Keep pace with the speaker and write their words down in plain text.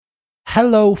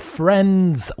Hello,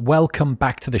 friends. Welcome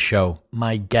back to the show.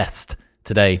 My guest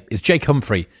today is Jake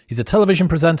Humphrey. He's a television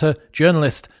presenter,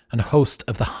 journalist, and host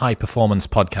of the High Performance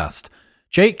podcast.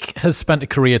 Jake has spent a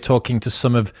career talking to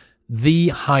some of the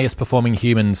highest performing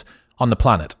humans on the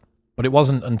planet. But it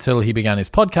wasn't until he began his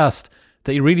podcast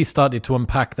that he really started to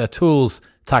unpack their tools,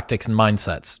 tactics, and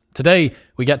mindsets. Today,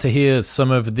 we get to hear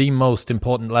some of the most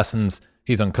important lessons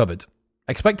he's uncovered.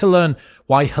 Expect to learn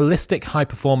why holistic high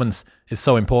performance is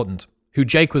so important, who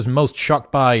Jake was most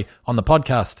shocked by on the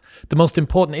podcast, the most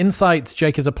important insights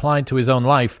Jake has applied to his own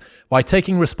life, why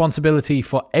taking responsibility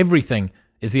for everything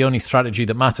is the only strategy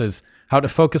that matters, how to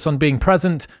focus on being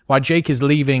present, why Jake is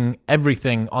leaving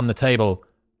everything on the table,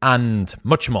 and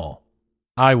much more.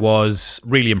 I was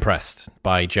really impressed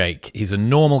by Jake. He's a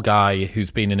normal guy who's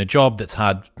been in a job that's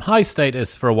had high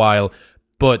status for a while,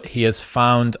 but he has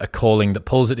found a calling that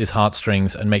pulls at his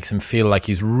heartstrings and makes him feel like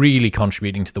he's really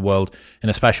contributing to the world in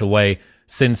a special way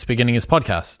since beginning his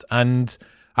podcast. And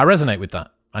I resonate with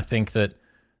that. I think that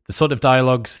the sort of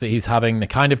dialogues that he's having, the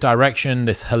kind of direction,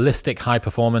 this holistic high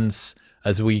performance,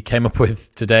 as we came up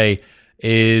with today,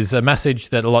 is a message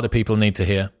that a lot of people need to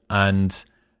hear. And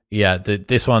yeah,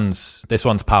 this one's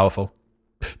powerful.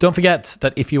 Don't forget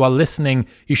that if you are listening,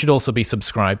 you should also be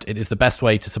subscribed. It is the best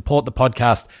way to support the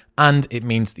podcast, and it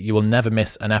means that you will never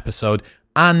miss an episode,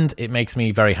 and it makes me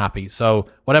very happy. So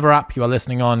whatever app you are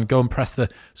listening on, go and press the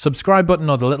subscribe button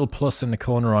or the little plus in the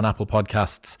corner on Apple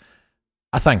Podcasts.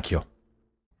 I thank you.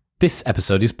 This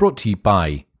episode is brought to you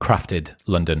by Crafted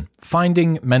London.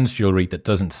 Finding men's jewellery that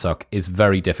doesn't suck is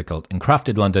very difficult, and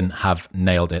Crafted London have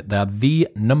nailed it. They are the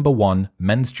 #1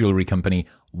 men's jewellery company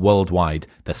worldwide.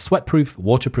 They're sweatproof,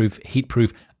 waterproof,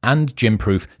 heatproof, and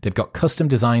gym-proof. They've got custom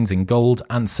designs in gold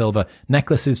and silver,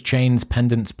 necklaces, chains,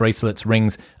 pendants, bracelets,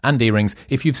 rings, and earrings.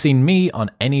 If you've seen me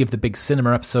on any of the big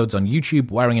cinema episodes on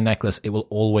YouTube wearing a necklace, it will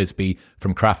always be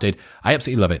from Crafted. I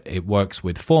absolutely love it. It works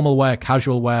with formal wear,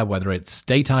 casual wear, whether it's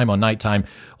daytime or nighttime.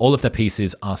 All of their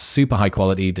pieces are super high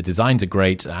quality. The designs are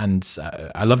great, and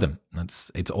I love them.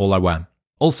 It's all I wear.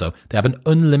 Also, they have an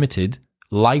unlimited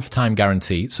lifetime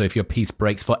guarantee, so if your piece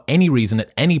breaks for any reason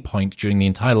at any point during the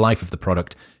entire life of the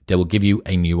product, they will give you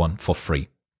a new one for free.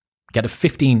 Get a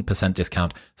 15%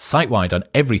 discount site-wide on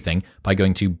everything by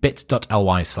going to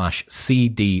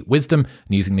bit.ly/cdwisdom and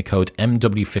using the code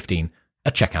MW15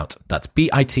 at checkout. That's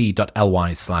bit.ly/C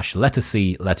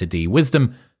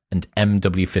wisdom and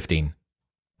MW15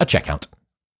 at checkout.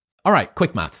 All right,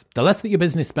 quick maths. The less that your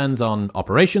business spends on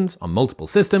operations, on multiple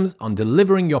systems, on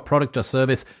delivering your product or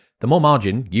service, the more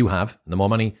margin you have, the more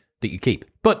money that you keep.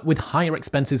 But with higher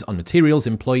expenses on materials,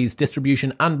 employees,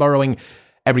 distribution, and borrowing,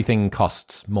 everything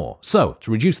costs more. So, to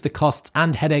reduce the costs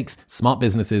and headaches, smart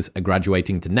businesses are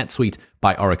graduating to NetSuite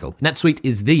by Oracle. NetSuite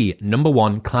is the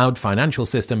 #1 cloud financial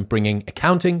system, bringing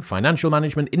accounting, financial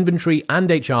management, inventory, and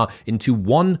HR into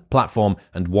one platform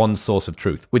and one source of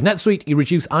truth. With NetSuite, you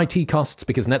reduce IT costs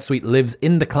because NetSuite lives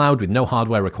in the cloud with no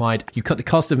hardware required. You cut the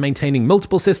cost of maintaining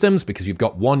multiple systems because you've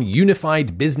got one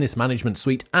unified business management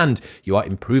suite, and you are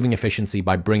improving efficiency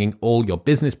by bringing all your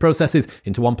business processes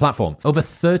into one platform. Over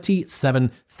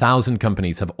 37,000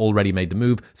 companies have already made the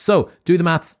move, so do the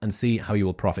maths and see how you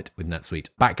will profit with NetSuite.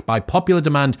 Backed by popular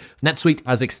demand, NetSuite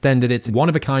has extended its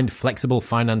one-of-a-kind flexible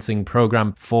financing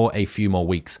program for a few more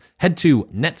weeks. Head to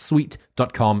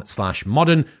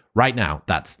netsuite.com/modern right now.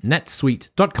 That's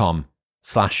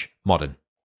netsuite.com/modern.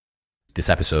 This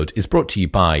episode is brought to you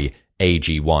by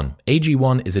AG1.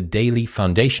 AG1 is a daily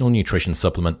foundational nutrition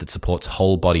supplement that supports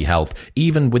whole body health.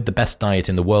 Even with the best diet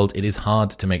in the world, it is hard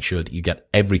to make sure that you get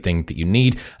everything that you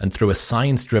need. And through a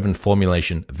science-driven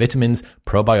formulation of vitamins,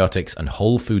 probiotics, and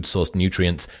whole food sourced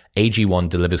nutrients, AG1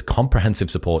 delivers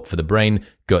comprehensive support for the brain,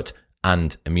 gut,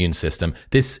 and immune system.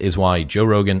 This is why Joe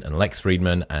Rogan and Lex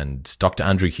Fridman and Dr.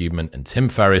 Andrew Huberman and Tim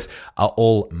Ferriss are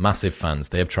all massive fans.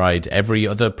 They have tried every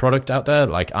other product out there,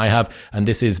 like I have, and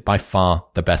this is by far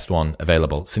the best one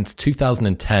available. Since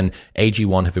 2010,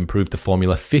 AG1 have improved the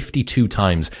formula 52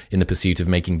 times in the pursuit of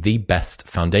making the best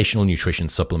foundational nutrition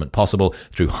supplement possible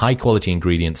through high-quality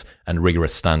ingredients and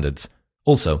rigorous standards.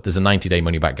 Also, there's a 90-day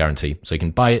money-back guarantee, so you can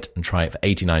buy it and try it for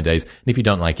 89 days, and if you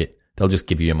don't like it, they'll just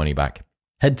give you your money back.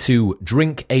 Head to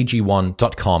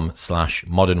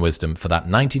drinkag1.com/modernwisdom for that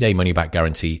 90-day money-back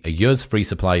guarantee, a year's free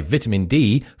supply of vitamin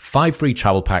D, 5 free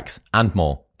travel packs, and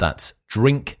more. That's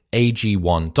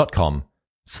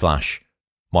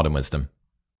drinkag1.com/modernwisdom.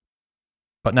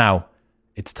 But now,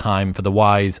 it's time for the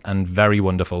wise and very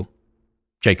wonderful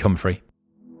Jake Humphrey.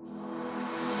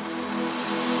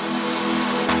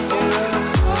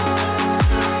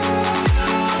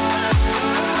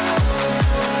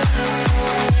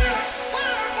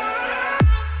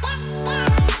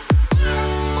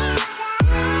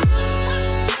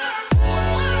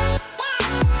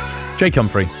 Jake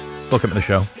Humphrey, welcome to the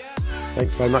show.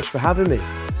 Thanks very much for having me.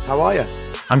 How are you?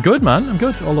 I'm good, man. I'm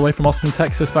good. All the way from Austin,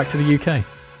 Texas, back to the UK.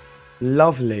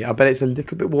 Lovely. I bet it's a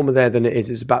little bit warmer there than it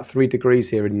is. It's about 3 degrees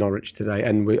here in Norwich today,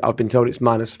 and I've been told it's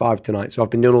 -5 tonight. So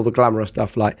I've been doing all the glamorous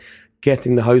stuff like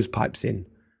getting the hose pipes in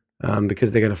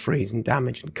because they're going to freeze and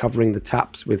damage, and covering the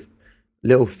taps with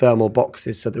little thermal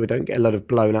boxes so that we don't get a lot of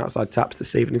blown outside taps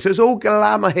this evening. So it's all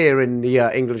glamour here in the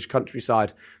English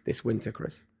countryside this winter,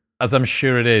 Chris. As I'm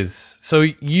sure it is. So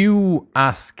you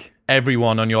ask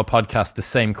everyone on your podcast the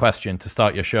same question to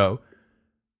start your show.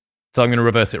 So I'm going to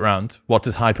reverse it round. What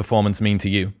does high performance mean to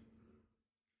you?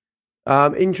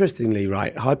 Interestingly,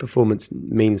 right, high performance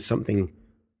means something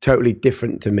totally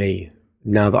different to me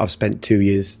now that I've spent 2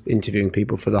 years interviewing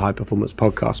people for the High Performance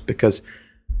podcast, because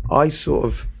I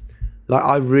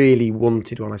really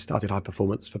wanted, when I started High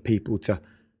Performance, for people to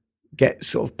get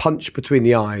sort of punched between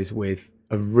the eyes with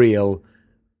a real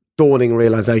dawning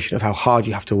realization of how hard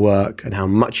you have to work and how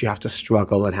much you have to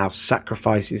struggle and how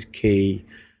sacrifice is key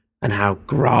and how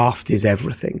graft is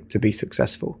everything to be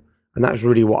successful. And that's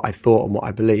really what I thought and what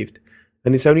I believed.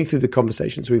 And it's only through the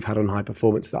conversations we've had on high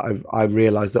performance that I've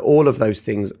realized that all of those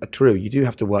things are true. You do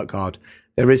have to work hard.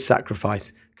 There is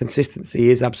sacrifice. Consistency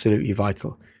is absolutely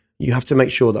vital. You have to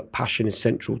make sure that passion is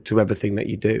central to everything that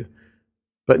you do.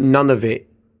 But none of it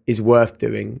is worth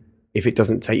doing if it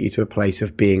doesn't take you to a place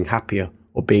of being happier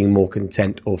or being more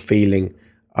content or feeling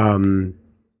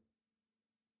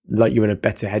like you're in a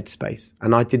better headspace.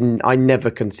 And I never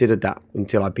considered that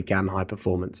until I began high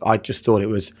performance. I just thought it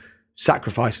was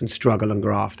sacrifice and struggle and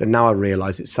graft. And now I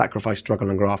realize it's sacrifice, struggle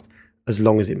and graft as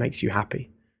long as it makes you happy.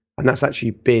 And that's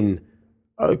actually been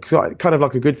kind of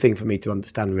like a good thing for me to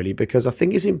understand, really, because I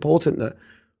think it's important that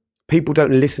people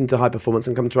don't listen to high performance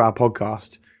and come to our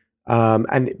podcast.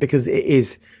 And because it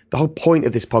is, the whole point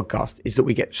of this podcast is that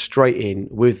we get straight in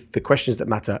with the questions that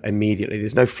matter immediately.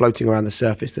 There's no floating around the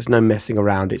surface. There's no messing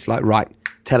around. It's like, right,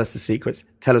 tell us the secrets.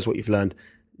 Tell us what you've learned.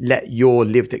 Let your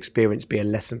lived experience be a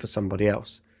lesson for somebody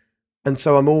else. And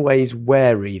so I'm always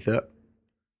wary that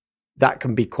that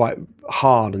can be quite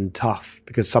hard and tough,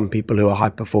 because some people who are high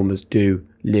performers do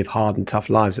live hard and tough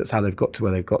lives. That's how they've got to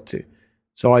where they've got to.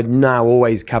 So I now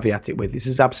always caveat it with, this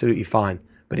is absolutely fine,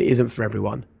 but it isn't for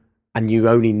everyone. And you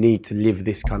only need to live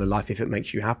this kind of life if it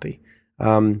makes you happy.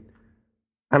 And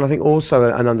I think also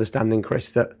an understanding,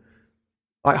 Chris, that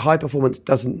like high performance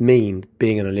doesn't mean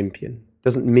being an Olympian,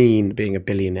 doesn't mean being a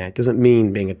billionaire, doesn't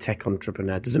mean being a tech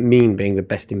entrepreneur, doesn't mean being the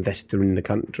best investor in the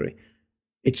country.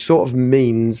 It sort of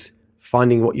means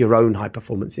finding what your own high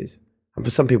performance is. And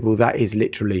for some people, that is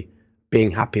literally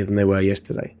being happier than they were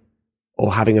yesterday,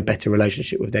 or having a better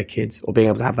relationship with their kids, or being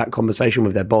able to have that conversation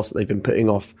with their boss that they've been putting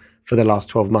off for the last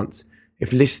 12 months.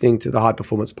 If listening to the High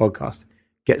Performance podcast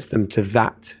gets them to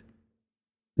that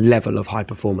level of high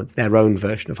performance, their own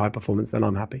version of high performance, then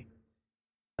I'm happy.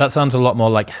 That sounds a lot more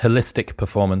like holistic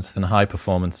performance than high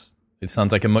performance. It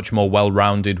sounds like a much more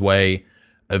well-rounded way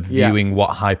of viewing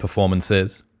what high performance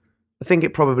is. I think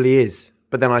it probably is.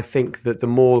 But then I think that the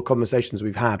more conversations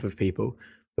we've had with people,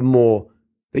 the more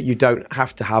that you don't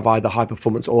have to have either high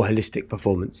performance or holistic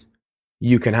performance.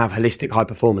 You can have holistic high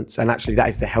performance. And actually that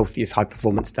is the healthiest high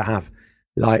performance to have.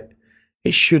 Like,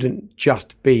 it shouldn't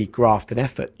just be graft and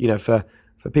effort. You know, for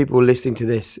people listening to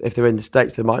this, if they're in the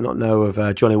States, they might not know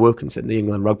of Johnny Wilkinson, the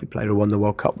England rugby player who won the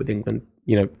World Cup with England.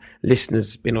 You know,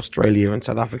 listeners in Australia and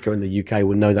South Africa and the UK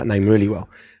will know that name really well.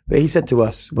 But he said to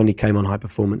us when he came on High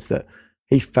Performance that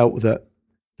he felt that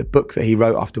the book that he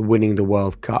wrote after winning the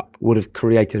World Cup would have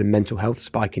created a mental health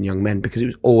spike in young men, because it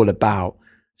was all about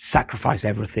sacrifice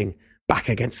everything, back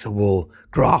against the wall,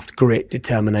 graft, grit,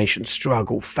 determination,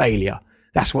 struggle, failure.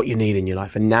 That's what you need in your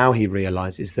life. And now he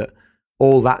realizes that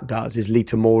all that does is lead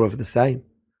to more of the same.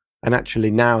 And actually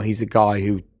now he's a guy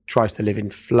who tries to live in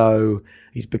flow.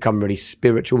 He's become really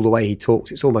spiritual the way he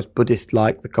talks. It's almost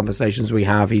Buddhist-like, the conversations we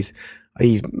have. He's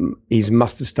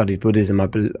must have studied Buddhism.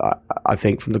 I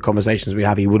think from the conversations we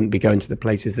have, he wouldn't be going to the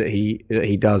places that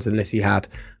he does unless he had.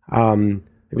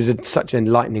 It was such an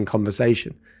enlightening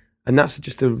conversation. And that's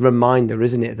just a reminder,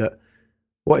 isn't it, that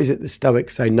what is it the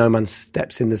Stoics say? No man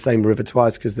steps in the same river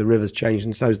twice, because the river's changed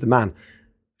and so's the man.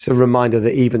 It's a reminder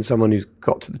that even someone who's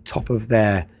got to the top of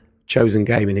their chosen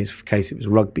game, in his case it was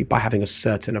rugby, by having a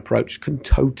certain approach, can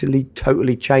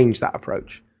totally change that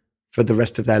approach for the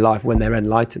rest of their life when they're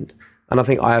enlightened. And I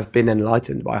think I have been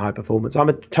enlightened by high performance. I'm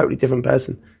a totally different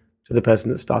person to the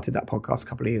person that started that podcast a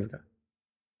couple of years ago.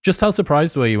 Just how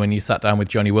surprised were you when you sat down with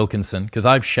Johnny Wilkinson? Because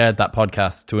I've shared that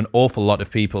podcast to an awful lot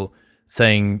of people,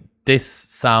 saying this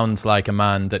sounds like a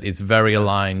man that is very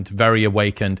aligned, very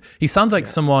awakened. He sounds like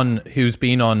someone who's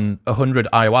been on 100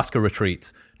 ayahuasca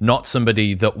retreats, not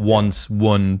somebody that once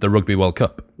won the Rugby World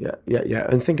Cup. Yeah.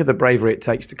 And think of the bravery it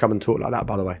takes to come and talk like that,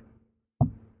 by the way.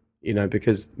 You know,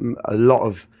 because a lot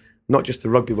of, not just the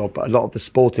rugby world, but a lot of the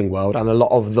sporting world and a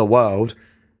lot of the world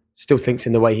still thinks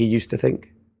in the way he used to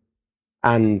think.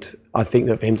 And I think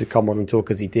that for him to come on and talk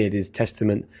as he did is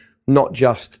testament not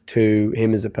just to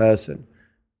him as a person,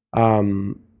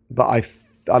 but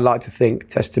I like to think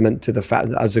testament to the fact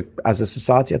that as a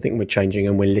society, I think we're changing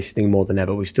and we're listening more than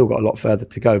ever. We've still got a lot further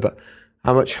to go, but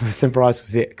how much of a surprise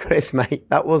was it? Chris, mate,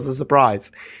 that was a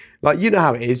surprise. Like, you know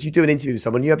how it is. You do an interview with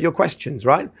someone, you have your questions,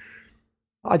 right?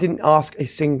 I didn't ask a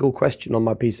single question on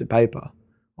my piece of paper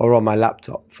or on my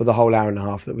laptop for the whole hour and a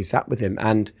half that we sat with him.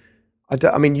 And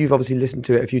I mean, you've obviously listened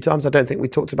to it a few times. I don't think we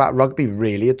talked about rugby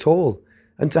really at all.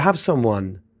 And to have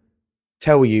someone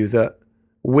tell you that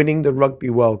winning the Rugby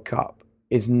World Cup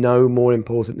is no more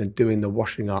important than doing the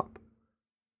washing up.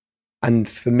 And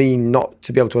for me not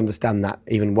to be able to understand that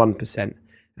even 1%,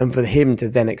 and for him to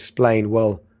then explain,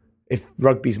 well, if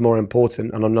rugby's more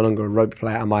important and I'm no longer a rugby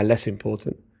player, am I less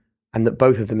important? And that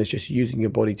both of them is just using your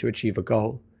body to achieve a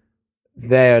goal.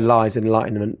 There lies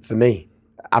enlightenment for me,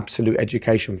 absolute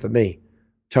education for me,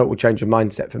 total change of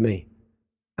mindset for me.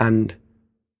 And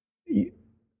you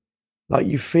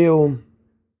feel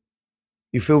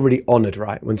really honoured,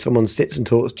 right? When someone sits and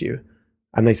talks to you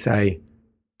and they say,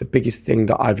 the biggest thing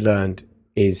that I've learned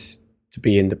is to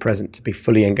be in the present, to be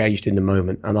fully engaged in the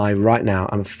moment. And right now,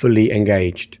 I'm fully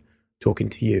engaged talking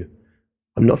to you.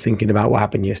 I'm not thinking about what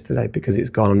happened yesterday because it's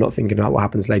gone. I'm not thinking about what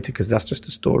happens later because that's just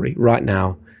a story. Right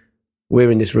now,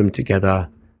 we're in this room together.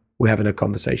 We're having a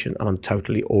conversation and I'm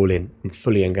totally all in. I'm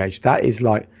fully engaged. That is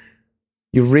like,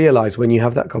 you realize when you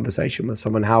have that conversation with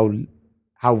someone,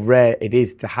 how rare it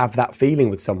is to have that feeling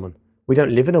with someone. We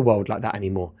don't live in a world like that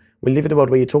anymore. We live in a world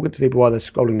where you're talking to people while they're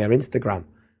scrolling their Instagram,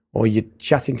 or you're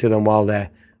chatting to them while they're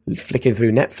flicking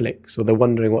through Netflix, or they're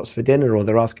wondering what's for dinner, or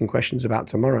they're asking questions about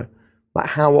tomorrow. Like,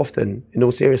 how often, in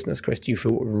all seriousness, Chris, do you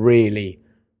feel really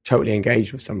totally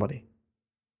engaged with somebody?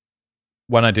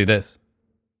 When I do this.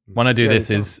 When I do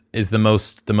this is the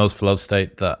most flow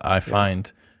state that I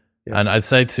find. Yeah. And I'd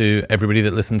say to everybody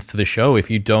that listens to the show,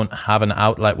 if you don't have an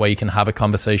outlet where you can have a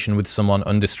conversation with someone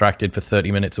undistracted for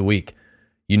 30 minutes a week,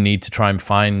 you need to try and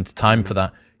find time for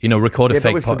that. You know, record a fake.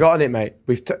 But we've forgotten it, mate.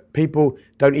 People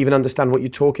don't even understand what you're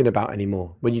talking about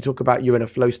anymore. When you talk about you in a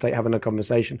flow state having a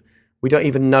conversation, we don't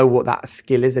even know what that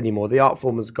skill is anymore. The art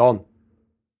form has gone.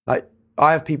 Like,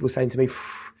 I have people saying to me,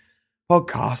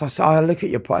 podcast, I look at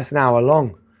your podcast, it's an hour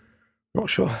long. Not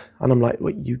sure. And I'm like,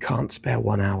 well, you can't spare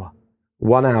 1 hour.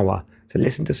 1 hour to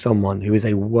listen to someone who is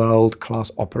a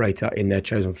world-class operator in their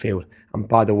chosen field. And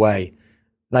by the way,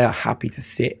 they are happy to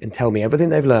sit and tell me everything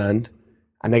they've learned,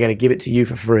 and they're going to give it to you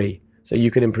for free so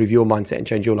you can improve your mindset and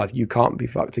change your life. You can't be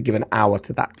fucked to give an hour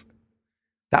to that.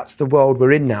 That's the world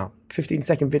we're in now.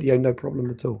 15-second video, no problem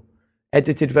at all.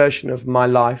 Edited version of my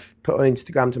life, put on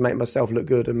Instagram to make myself look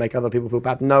good and make other people feel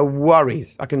bad. No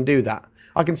worries. I can do that.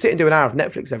 I can sit and do an hour of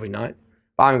Netflix every night,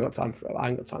 but I ain't got time for a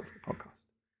podcast.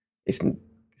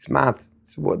 It's mad.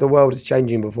 The world is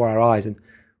changing before our eyes, and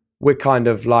we're kind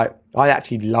of like, I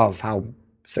actually love how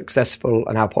successful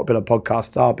and how popular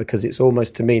podcasts are, because it's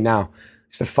almost, to me now,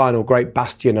 it's the final great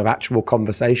bastion of actual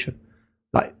conversation.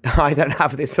 Like, I don't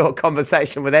have this sort of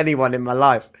conversation with anyone in my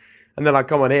life. And then I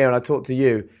come on here and I talk to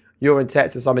you. You're in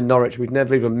Texas, I'm in Norwich. We've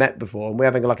never even met before. And we're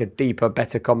having like a deeper,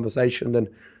 better conversation than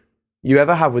you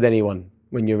ever have with anyone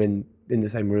when you're in the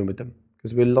same room with them,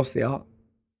 because we lost the art.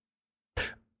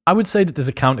 I would say that there's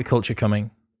a counterculture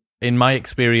coming. In my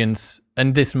experience,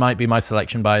 and this might be my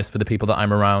selection bias for the people that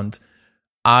I'm around,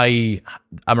 I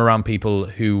am around people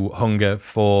who hunger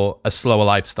for a slower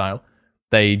lifestyle.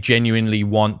 They genuinely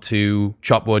want to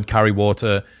chop wood, carry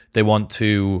water. They want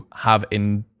to have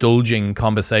indulging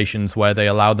conversations where they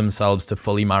allow themselves to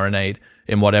fully marinate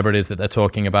in whatever it is that they're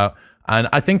talking about. And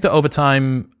I think that over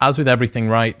time, as with everything,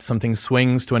 right, something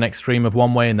swings to an extreme of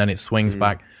one way and then it swings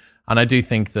back. And I do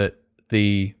think that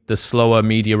the slower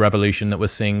media revolution that we're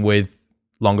seeing with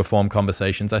longer form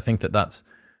conversations, I think that that's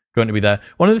going to be there.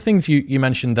 One of the things you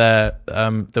mentioned there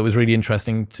that was really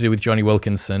interesting to do with Johnny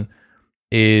Wilkinson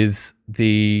is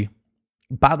the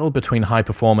battle between high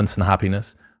performance and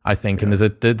happiness, I think. And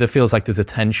there feels like there's a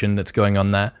tension that's going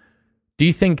on there. Do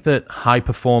you think that high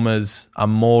performers are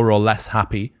more or less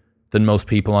happy than most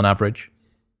people on average?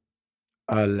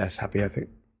 Less happy, I think.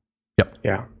 Yep.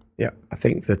 Yeah. I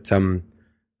think that, and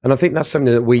I think that's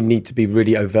something that we need to be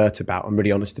really overt about and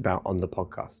really honest about on the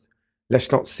podcast.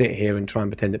 Let's not sit here and try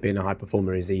and pretend that being a high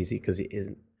performer is easy, because it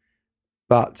isn't.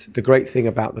 But the great thing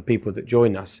about the people that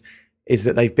join us is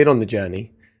that they've been on the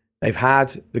journey. They've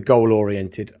had the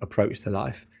goal-oriented approach to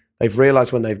life. They've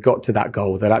realized when they've got to that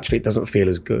goal that actually it doesn't feel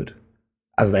as good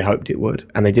as they hoped it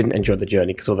would. And they didn't enjoy the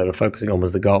journey because all they were focusing on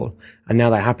was the goal. And now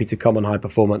they're happy to come on High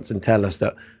Performance and tell us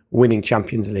that winning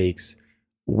Champions Leagues,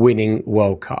 winning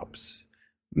World Cups,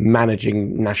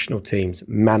 managing national teams,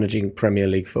 managing Premier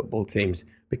League football teams,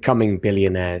 becoming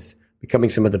billionaires, becoming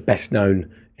some of the best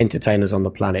known entertainers on the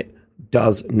planet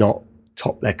does not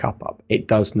top their cup up. It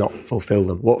does not fulfill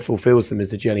them. What fulfills them is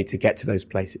the journey to get to those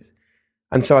places.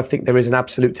 And so I think there is an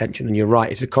absolute tension, and you're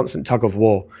right, it's a constant tug of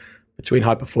war between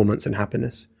high performance and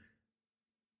happiness.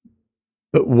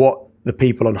 But what the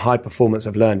people on high performance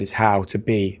have learned is how to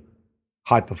be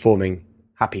high performing,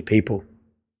 happy people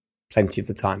plenty of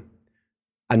the time.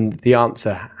 And the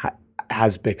answer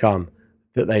has become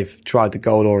that they've tried the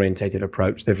goal-orientated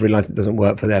approach. They've realized it doesn't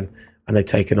work for them, and they've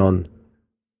taken on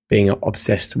being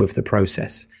obsessed with the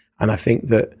process. And I think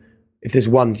that if there's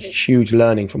one huge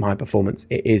learning from high performance,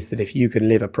 it is that if you can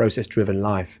live a process-driven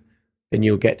life, then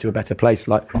you'll get to a better place.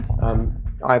 Like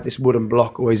I have this wooden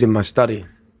block always in my study.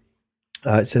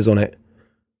 It says on it,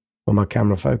 when my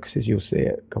camera focuses, you'll see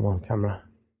it. Come on, camera.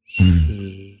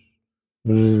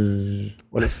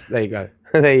 Well, there you go.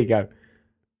 There you go.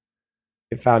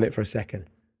 It found it for a second.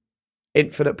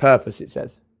 Infinite purpose, it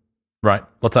says. Right.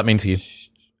 What's that mean to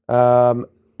you?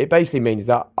 It basically means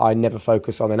that I never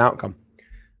focus on an outcome.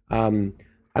 And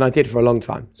I did for a long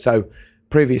time. So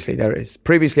previously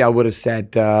I would have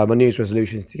said my New Year's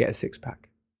resolution is to get a six-pack.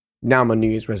 Now my New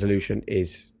Year's resolution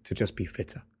is to just be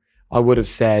fitter. I would have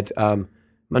said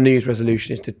my New Year's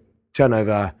resolution is to turn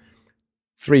over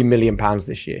 £3 million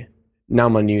this year. Now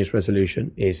my New Year's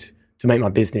resolution is to make my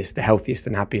business the healthiest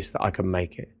and happiest that I can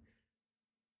make it.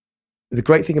 The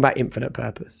great thing about infinite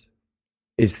purpose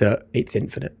is that it's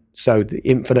infinite. So the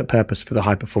infinite purpose for the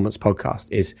High Performance Podcast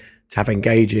is to have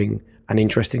engaging and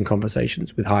interesting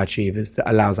conversations with high achievers that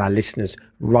allows our listeners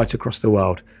right across the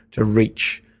world to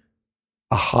reach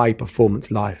a high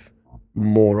performance life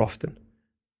more often.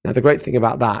 Now, the great thing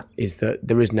about that is that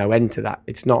there is no end to that.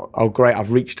 It's not, oh, great,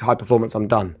 I've reached high performance, I'm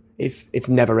done. It's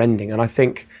never ending. And I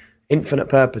think infinite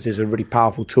purpose is a really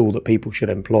powerful tool that people should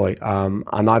employ.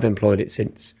 And I've employed it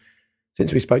since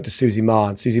we spoke to Susie Ma.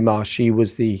 And Susie Ma, she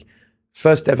was the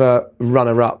first ever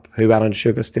runner-up who Alan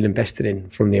Sugar still invested in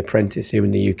from The Apprentice here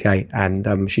in the UK.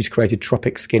 And she's created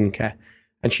Tropic Skincare.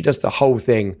 And she does the whole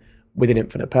thing with an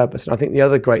infinite purpose. And I think the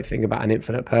other great thing about an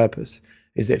infinite purpose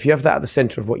is that if you have that at the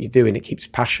center of what you're doing, it keeps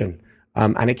passion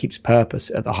and it keeps purpose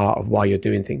at the heart of why you're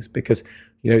doing things. Because,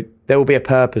 you know, there will be a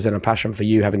purpose and a passion for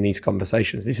you having these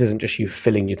conversations. This isn't just you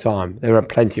filling your time. There are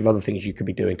plenty of other things you could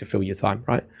be doing to fill your time,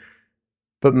 right?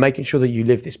 But making sure that you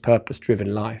live this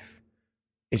purpose-driven life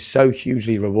is so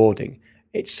hugely rewarding.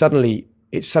 It suddenly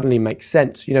makes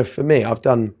sense. You know, for me, I've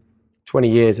done 20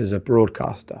 years as a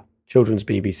broadcaster, children's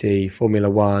BBC, Formula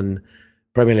One,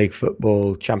 Premier League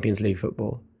football, Champions League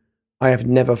football. I have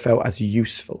never felt as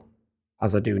useful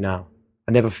as I do now.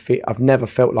 I've never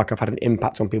felt like I've had an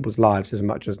impact on people's lives as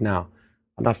much as now.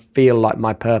 And I feel like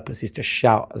my purpose is to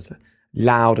shout as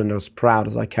loud and as proud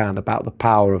as I can about the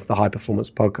power of the High Performance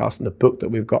Podcast and the book that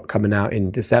we've got coming out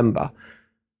in December,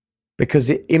 because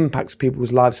it impacts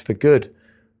people's lives for good.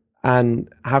 And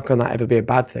how can that ever be a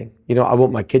bad thing? You know, I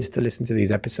want my kids to listen to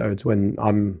these episodes when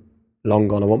I'm long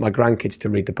gone. I want my grandkids to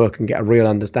read the book and get a real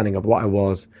understanding of what I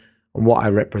was and what I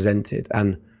represented.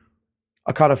 And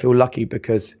I kind of feel lucky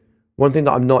because one thing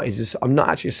that I'm not is I'm not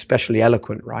actually especially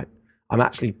eloquent, right? I'm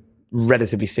actually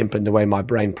relatively simple in the way my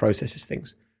brain processes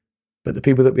things. But the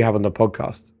people that we have on the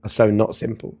podcast are so not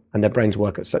simple, and their brains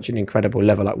work at such an incredible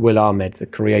level, like Will Ahmed, the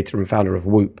creator and founder of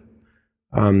Whoop.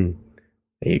 There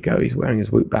you go, he's wearing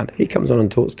his Whoop band. He comes on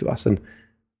and talks to us, and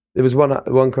there was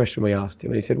one question we asked him,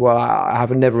 and he said, well, I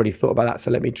have never really thought about that, so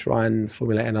let me try and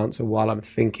formulate an answer while I'm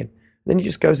thinking. And then he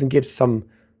just goes and gives some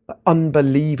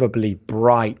unbelievably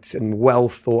bright and well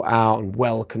thought out and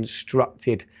well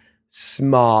constructed,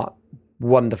 smart,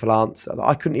 wonderful answer that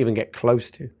I couldn't even get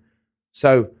close to.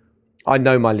 So I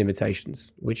know my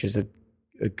limitations, which is a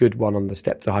good one on the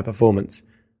step to high performance.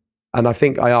 And I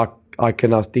think I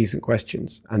can ask decent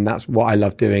questions, and that's what I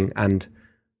love doing. And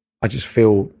I just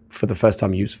feel for the first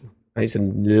time useful. And it's a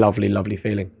lovely, lovely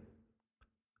feeling.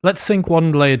 Let's sink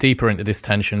one layer deeper into this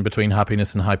tension between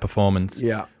happiness and high performance.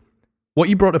 Yeah. What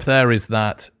you brought up there is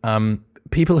that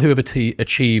people who have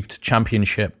achieved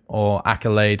championship or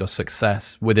accolade or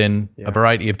success within a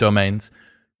variety of domains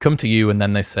come to you and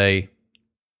then they say,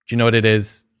 do you know what it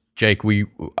is, Jake?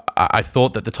 I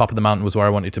thought that the top of the mountain was where I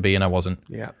wanted to be and I wasn't.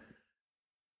 Yeah.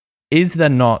 Is there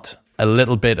not a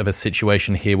little bit of a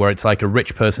situation here where it's like a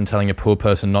rich person telling a poor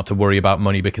person not to worry about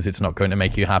money because it's not going to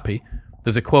make you happy.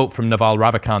 There's a quote from Naval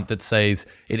Ravikant that says,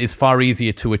 "It is far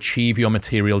easier to achieve your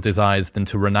material desires than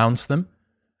to renounce them."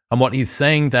 And what he's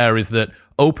saying there is that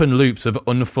open loops of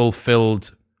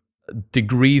unfulfilled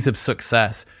degrees of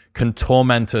success can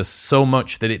torment us so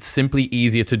much that it's simply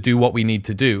easier to do what we need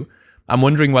to do. I'm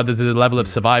wondering whether there's a level of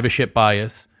survivorship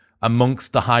bias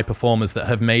amongst the high performers that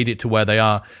have made it to where they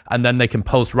are, and then they can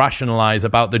post-rationalize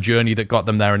about the journey that got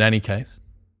them there in any case.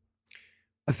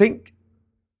 I think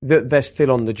that they're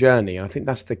still on the journey. I think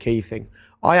that's the key thing.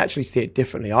 I actually see it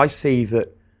differently. I see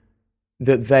that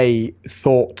they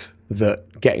thought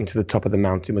that getting to the top of the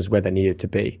mountain was where they needed to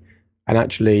be. And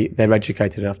actually, they're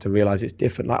educated enough to realize it's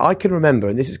different. Like, I can remember,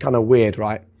 and this is kind of weird,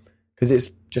 right? Because it's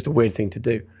just a weird thing to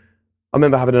do. I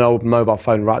remember having an old mobile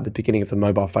phone right at the beginning of the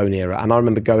mobile phone era. And I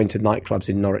remember going to nightclubs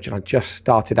in Norwich, and I just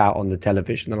started out on the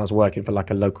television, and I was working for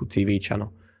like a local TV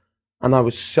channel. And I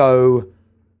was so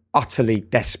utterly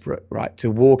desperate, right, to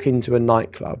walk into a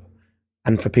nightclub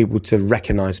and for people to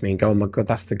recognize me and go, "Oh my God,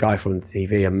 that's the guy from the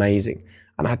TV, amazing."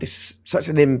 And I had this such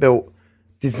an inbuilt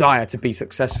desire to be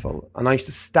successful. And I used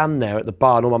to stand there at the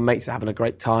bar and all my mates are having a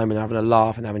great time and having a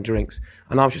laugh and having drinks.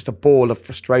 And I was just a ball of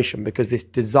frustration because this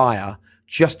desire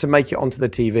just to make it onto the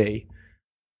TV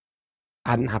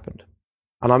hadn't happened.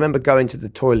 And I remember going to the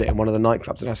toilet in one of the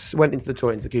nightclubs, and I went into the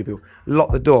toilet, into the cubicle,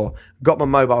 locked the door, got my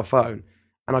mobile phone,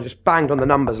 and I just banged on the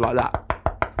numbers like that.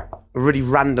 Really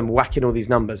random, whacking all these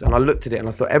numbers. And I looked at it and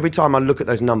I thought, every time I look at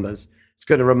those numbers, it's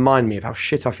going to remind me of how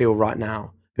shit I feel right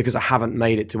now because I haven't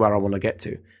made it to where I want to get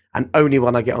to. And only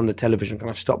when I get on the television can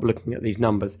I stop looking at these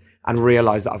numbers and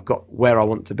realize that I've got where I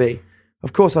want to be.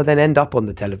 Of course, I then end up on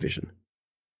the television.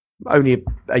 Only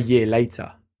a year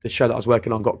later, the show that I was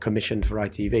working on got commissioned for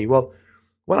ITV. Well,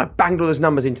 when I banged all those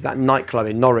numbers into that nightclub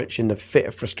in Norwich in the fit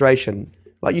of frustration,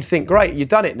 like, you'd think, great, you've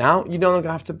done it now. You no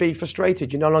longer have to be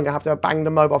frustrated. You no longer have to bang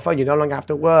the mobile phone. You no longer have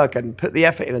to work and put the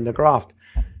effort in the graft.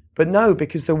 But no,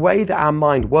 because the way that our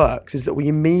mind works is that we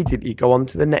immediately go on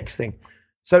to the next thing.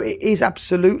 So it is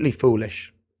absolutely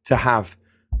foolish to have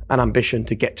an ambition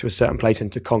to get to a certain place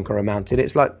and to conquer a mountain.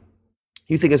 It's like,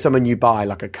 you think of someone you buy,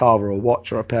 like a car or a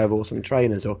watch or a pair of awesome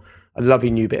trainers or a lovely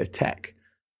new bit of tech.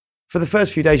 For the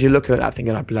first few days, you're looking at that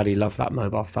thinking, I bloody love that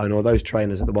mobile phone, or those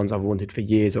trainers are the ones I've wanted for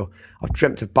years, or I've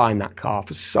dreamt of buying that car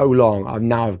for so long.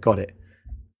 I've got it.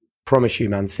 Promise you,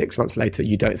 man, 6 months later,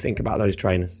 you don't think about those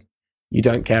trainers. You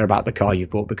don't care about the car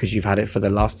you've bought because you've had it for the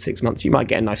last 6 months. You might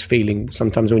get a nice feeling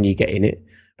sometimes when you get in it,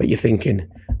 but you're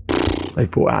thinking, they've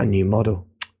brought out a new model.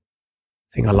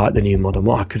 I think I like the new model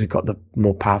more. I could have got the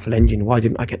more powerful engine. Why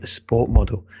didn't I get the sport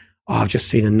model? Oh, I've just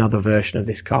seen another version of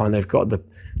this car and they've got the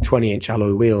 20-inch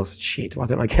alloy wheels. Shit, why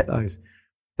don't I get those?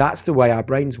 That's the way our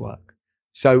brains work.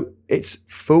 So it's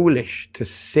foolish to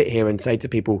sit here and say to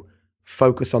people,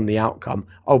 focus on the outcome.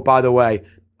 Oh, by the way,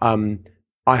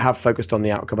 I have focused on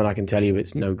the outcome and I can tell you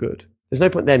it's no good. There's no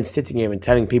point them sitting here and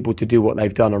telling people to do what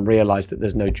they've done and realize that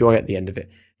there's no joy at the end of it.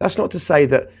 That's not to say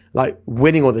that, like,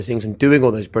 winning all those things and doing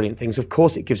all those brilliant things, of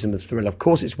course it gives them a thrill. Of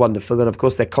course it's wonderful. And of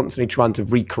course they're constantly trying to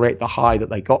recreate the high that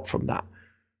they got from that.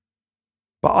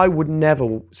 But I would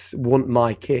never want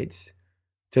my kids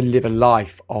to live a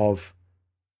life of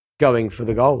going for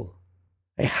the goal.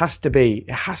 It has to be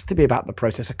about the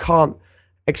process. I can't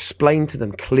explain to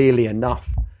them clearly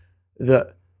enough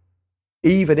that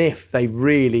even if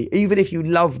you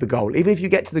love the goal, even if you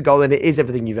get to the goal and it is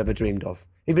everything you've ever dreamed of,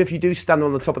 even if you do stand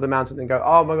on the top of the mountain and go,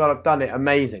 oh my God, I've done it,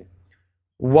 amazing.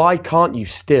 Why can't you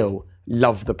still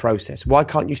love the process? Why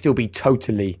can't you still be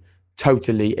totally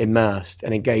immersed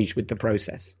and engaged with the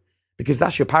process? Because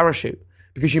that's your parachute.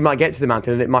 Because you might get to the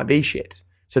mountain and it might be shit.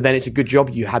 So then it's a good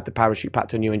job you had the parachute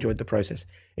packed and you enjoyed the process.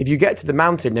 If you get to the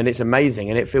mountain and it's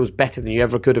amazing and it feels better than you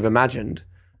ever could have imagined,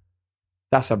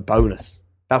 that's a bonus.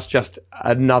 That's just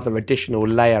another additional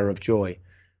layer of joy.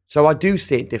 So I do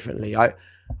see it differently. I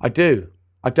do.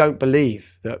 I don't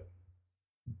believe that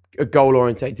a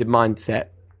goal-orientated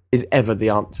mindset is ever the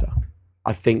answer.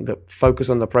 I think that focus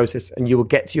on the process and you will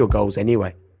get to your goals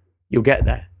anyway. You'll get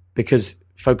there because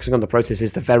focusing on the process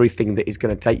is the very thing that is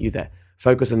going to take you there.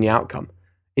 Focus on the outcome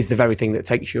is the very thing that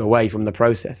takes you away from the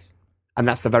process. And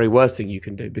that's the very worst thing you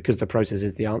can do because the process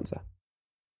is the answer.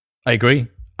 I agree.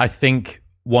 I think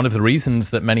one of the reasons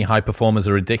that many high performers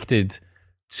are addicted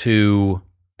to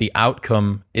the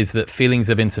outcome is that feelings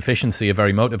of insufficiency are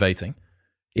very motivating.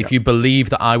 If you believe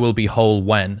that I will be whole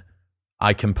when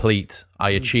I complete,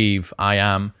 I achieve, I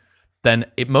am, then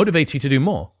it motivates you to do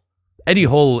more. Eddie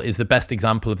Hall is the best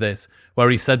example of this,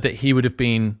 where he said that he would have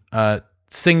been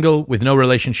single with no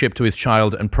relationship to his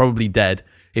child and probably dead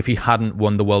if he hadn't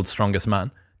won The World's Strongest Man.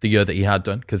 the year that he had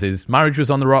done, because his marriage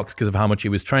was on the rocks because of how much he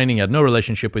was training. He had no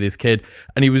relationship with his kid,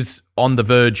 and he was on the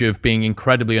verge of being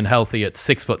incredibly unhealthy at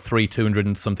 6'3", 200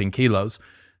 and something kilos.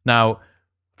 Now,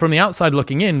 from the outside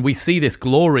looking in, we see this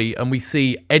glory, and we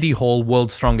see Eddie Hall,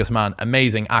 world's strongest man,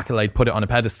 amazing accolade, put it on a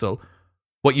pedestal.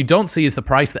 What you don't see is the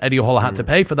price that Eddie Hall had to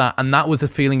pay for that, and that was a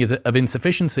feeling of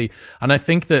insufficiency. And I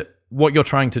think that what you're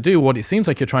trying to do, what it seems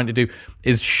like you're trying to do,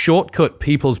 is shortcut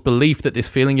people's belief that this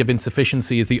feeling of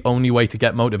insufficiency is the only way to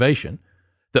get motivation.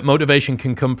 That motivation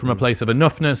can come from a place of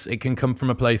enoughness, it can come from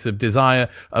a place of desire,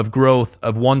 of growth,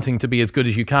 of wanting to be as good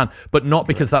as you can, but not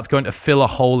because that's going to fill a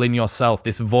hole in yourself,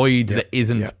 this void that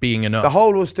isn't being enough. The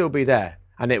hole will still be there,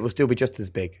 and it will still be just as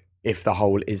big if the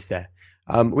hole is there.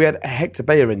 We had Hector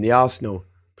Bellerin, the Arsenal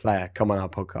player, come on our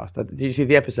podcast. Did you see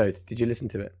the episode? Did you listen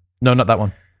to it? No, not that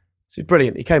one. So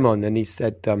brilliant. He came on and he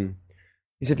said,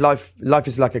 life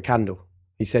is like a candle.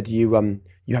 He said, you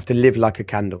have to live like a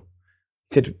candle.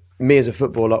 He said, me as a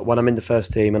footballer, when I'm in the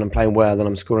first team and I'm playing well and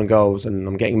I'm scoring goals and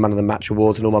I'm getting man of the match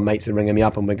awards and all my mates are ringing me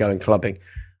up and we're going clubbing,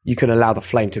 you can allow the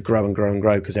flame to grow and grow and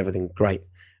grow because everything's great.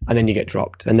 And then you get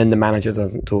dropped. And then the manager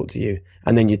doesn't talk to you.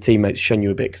 And then your teammates shun you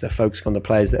a bit because they're focusing on the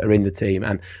players that are in the team.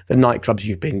 And the nightclubs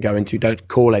you've been going to don't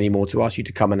call anymore to ask you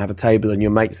to come and have a table. And your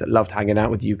mates that loved hanging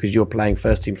out with you because you're playing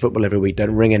first team football every week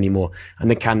don't ring anymore. And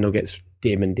the candle gets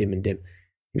dim and dim and dim.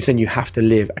 You're saying you have to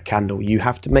live a candle. You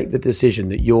have to make the decision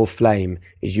that your flame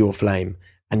is your flame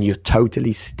and you're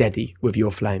totally steady with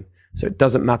your flame. So it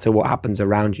doesn't matter what happens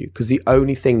around you, because the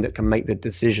only thing that can make the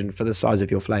decision for the size of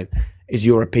your flame is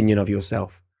your opinion of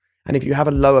yourself. And if you have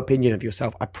a low opinion of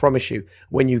yourself, I promise you,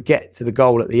 when you get to the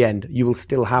goal at the end, you will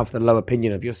still have the low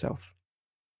opinion of yourself.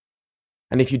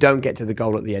 And if you don't get to the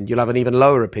goal at the end, you'll have an even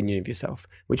lower opinion of yourself,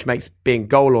 which makes being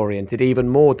goal-oriented even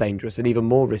more dangerous and even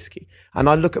more risky. And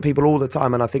I look at people all the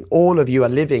time and I think all of you are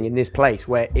living in this place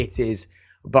where it is,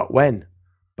 but when?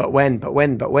 But when?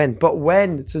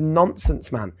 It's a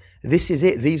nonsense, man. This is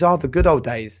it. These are the good old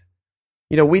days.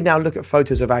 You know, we now look at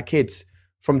photos of our kids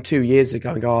from 2 years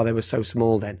ago and go, oh, they were so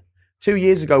small then. 2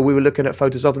 years ago, we were looking at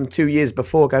photos of them 2 years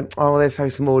before going, oh, they're so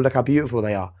small, look how beautiful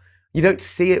they are. You don't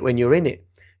see it when you're in it.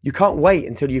 You can't wait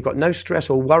until you've got no stress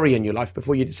or worry in your life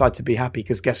before you decide to be happy,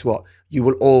 because guess what? You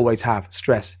will always have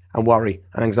stress and worry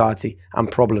and anxiety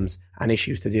and problems and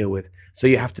issues to deal with. So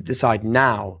you have to decide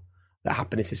now that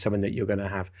happiness is something that you're going to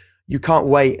have. You can't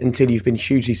wait until you've been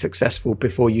hugely successful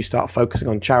before you start focusing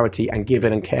on charity and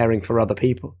giving and caring for other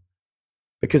people,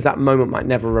 because that moment might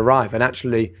never arrive. And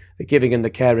actually, the giving and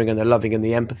the caring and the loving and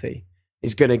the empathy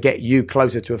is going to get you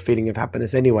closer to a feeling of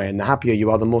happiness anyway. And the happier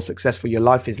you are, the more successful your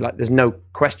life is. Like, there's no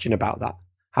question about that.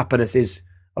 Happiness is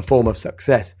a form of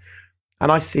success.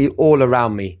 And I see all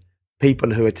around me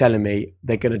people who are telling me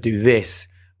they're going to do this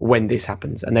when this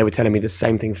happens. And they were telling me the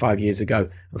same thing 5 years ago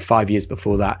and 5 years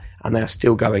before that. And they are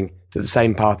still going to the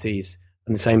same parties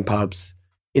and the same pubs,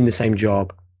 in the same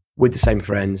job, with the same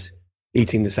friends,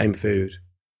 eating the same food.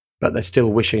 But they're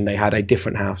still wishing they had a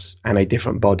different house and a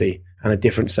different body and a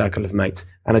different circle of mates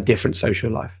and a different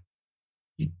social life.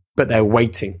 But they're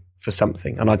waiting for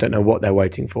something, and I don't know what they're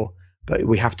waiting for. But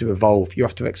we have to evolve. You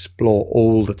have to explore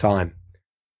all the time.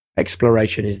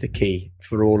 Exploration is the key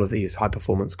for all of these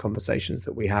high-performance conversations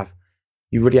that we have.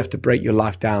 You really have to break your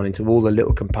life down into all the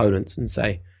little components and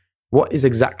say, what is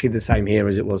exactly the same here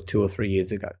as it was 2 or 3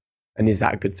 years ago? And is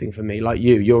that a good thing for me? Like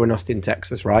you're in Austin,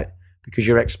 Texas, right? Because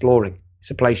you're exploring.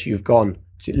 It's a place you've gone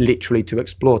to literally to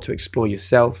explore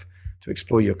yourself, to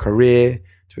explore your career,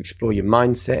 to explore your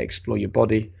mindset, explore your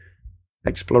body.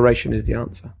 Exploration is the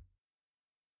answer.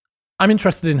 I'm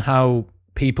interested in how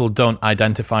people don't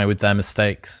identify with their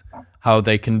mistakes, how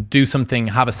they can do something,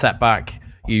 have a setback.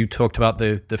 You talked about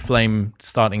the flame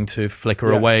starting to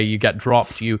flicker away. You get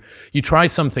dropped. You try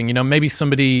something, maybe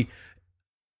somebody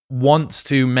wants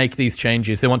to make these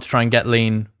changes. They want to try and get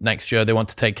lean next year. They want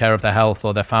to take care of their health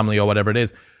or their family or whatever it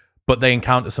is, but they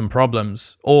encounter some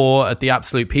problems. Or at the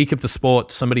absolute peak of the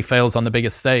sport, somebody fails on the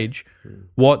biggest stage.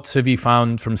 What have you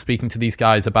found from speaking to these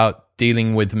guys about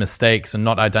dealing with mistakes and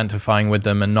not identifying with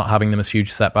them and not having them as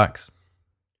huge setbacks?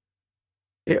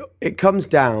 It comes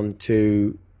down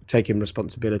to taking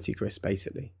responsibility, Chris,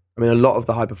 basically. I mean, a lot of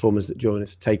the high performers that join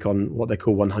us take on what they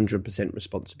call 100%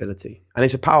 responsibility. And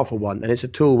it's a powerful one, and it's a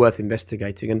tool worth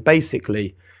investigating. And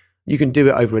basically, you can do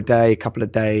it over a day, a couple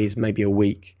of days, maybe a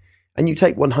week. And you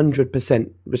take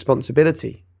 100%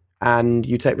 responsibility. And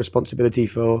you take responsibility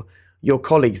for your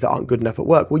colleagues that aren't good enough at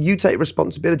work. Well, you take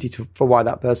responsibility for why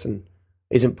that person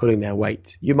isn't pulling their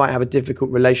weight. You might have a difficult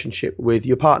relationship with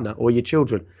your partner or your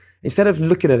children. Instead of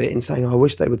looking at it and saying, oh, I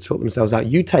wish they would sort themselves out,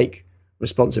 you take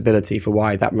responsibility for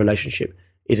why that relationship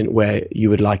isn't where you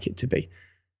would like it to be.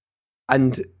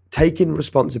 And taking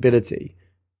responsibility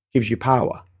gives you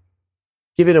power.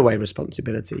 Giving away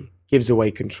responsibility gives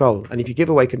away control. And if you give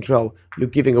away control, you're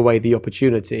giving away the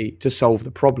opportunity to solve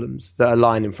the problems that are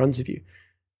lying in front of you.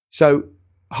 So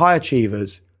high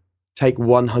achievers take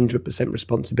 100%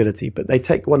 responsibility, but they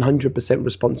take 100%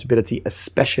 responsibility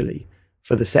especially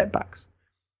for the setbacks.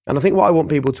 And I think what I want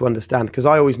people to understand, because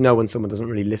I always know when someone doesn't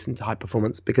really listen to high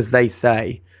performance, because they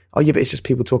say, oh yeah, but it's just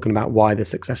people talking about why they're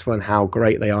successful and how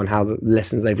great they are and how the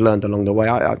lessons they've learned along the way.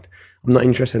 I'm not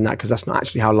interested in that, because that's not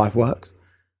actually how life works.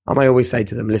 And I always say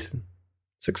to them, listen,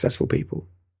 successful people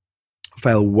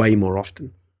fail way more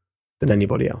often than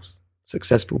anybody else.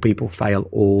 Successful people fail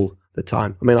all the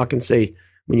time. I mean, I can see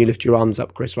when you lift your arms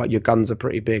up, Chris, right, your guns are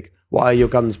pretty big. Why are your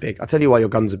guns big? I'll tell you why your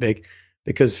guns are big.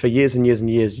 Because for years and years and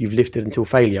years, you've lifted until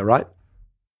failure, right?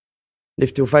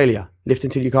 Lift till failure. Lift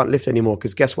until you can't lift anymore.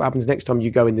 Because guess what happens next time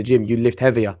you go in the gym? You lift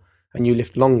heavier and you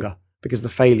lift longer, because the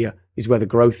failure is where the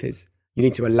growth is. You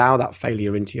need to allow that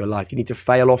failure into your life. You need to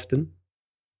fail often.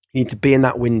 You need to be in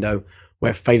that window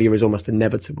where failure is almost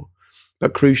inevitable.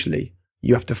 But crucially,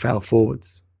 you have to fail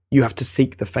forwards. You have to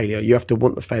seek the failure. You have to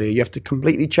want the failure. You have to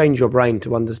completely change your brain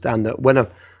to understand that when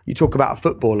you talk about a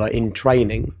footballer in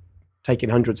training, taking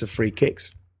hundreds of free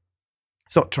kicks,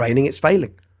 it's not training, it's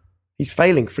failing. He's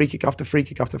failing free kick after free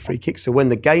kick after free kick. So when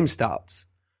the game starts,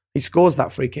 he scores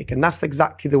that free kick. And that's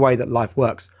exactly the way that life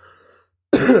works.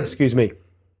 Excuse me.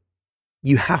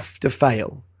 You have to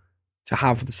fail to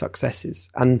have the successes,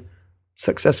 and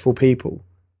successful people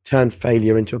turn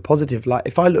failure into a positive. Like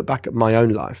if I look back at my own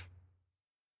life,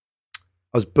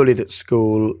 I was bullied at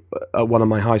school, at one of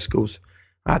my high schools.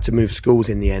 I had to move schools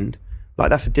in the end. Like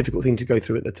that's a difficult thing to go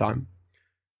through at the time.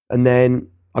 And then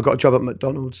I got a job at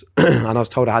McDonald's and I was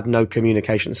told I had no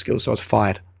communication skills. So I was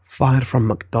fired. Fired from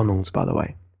McDonald's, by the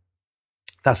way.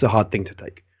 That's a hard thing to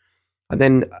take. And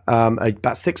then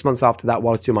about 6 months after that,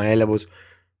 while I was doing my A-levels,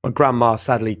 my grandma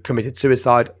sadly committed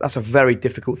suicide. That's a very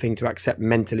difficult thing to accept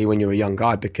mentally when you're a young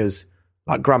guy, because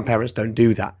like grandparents don't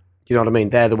do that. Do you know what I mean?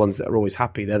 They're the ones that are always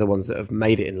happy. They're the ones that have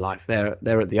made it in life. They're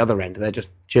at the other end. They're just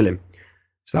chilling.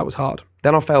 So that was hard.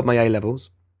 Then I failed my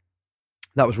A-levels.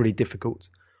 That was really difficult.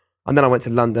 And then I went to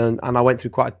London and I went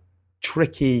through quite a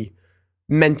tricky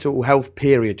mental health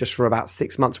period just for about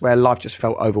 6 months where life just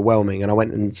felt overwhelming. And I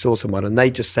went and saw someone and they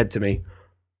just said to me,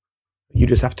 you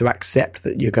just have to accept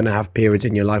that you're going to have periods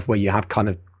in your life where you have kind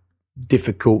of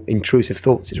difficult, intrusive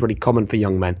thoughts. It's really common for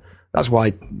young men. That's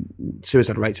why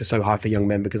suicide rates are so high for young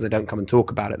men, because they don't come and talk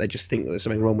about it. They just think that there's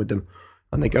something wrong with them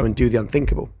and they go and do the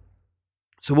unthinkable.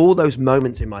 So all those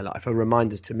moments in my life are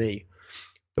reminders to me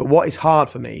that what is hard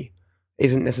for me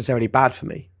isn't necessarily bad for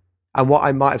me. And what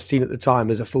I might have seen at the time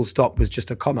as a full stop was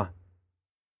just a comma.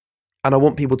 And I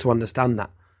want people to understand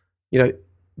that. You know,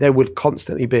 there would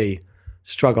constantly be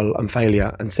struggle and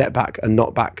failure and setback and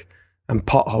knockback and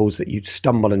potholes that you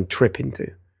stumble and trip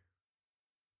into.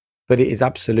 But it is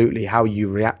absolutely how you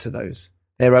react to those.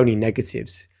 They're only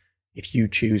negatives if you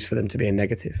choose for them to be a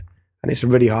negative. And it's a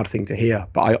really hard thing to hear,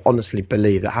 but I honestly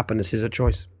believe that happiness is a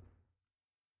choice.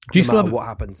 Do you still have what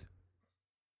happens?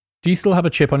 Do you still have a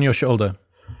chip on your shoulder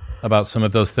about some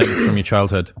of those things from your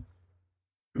childhood?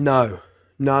 No.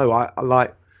 I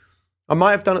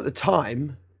might have done at the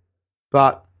time,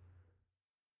 but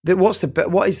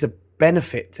what is the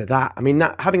benefit to that? I mean,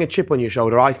 that having a chip on your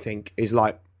shoulder, I think, is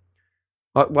like,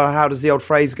 well, how does the old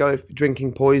phrase go? If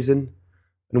drinking poison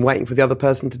and waiting for the other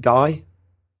person to die,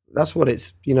 that's what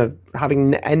it's, you know,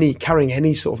 carrying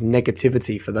any sort of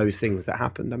negativity for those things that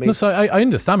happened. I mean, no, so I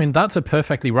understand. I mean, that's a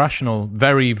perfectly rational,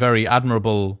 very, very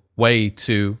admirable way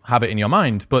to have it in your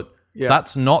mind, but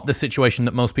that's not the situation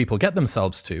that most people get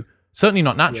themselves to. Certainly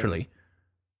not naturally.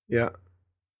 Yeah.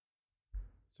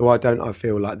 So why don't I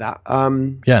feel like that?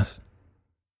 Yes.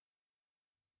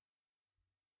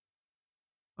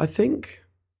 I think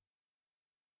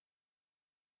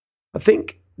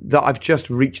that I've just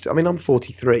reached, I mean, I'm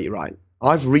 43, right?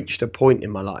 I've reached a point in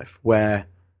my life where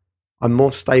I'm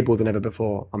more stable than ever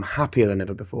before. I'm happier than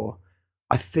ever before.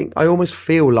 I almost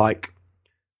feel like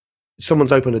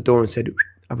someone's opened a door and said,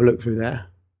 have a look through there.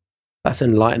 That's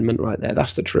enlightenment right there.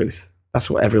 That's the truth. That's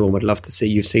what everyone would love to see.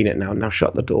 You've seen it now. Now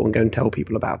shut the door and go and tell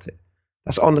people about it.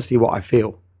 That's honestly what I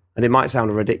feel. And it might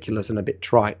sound ridiculous and a bit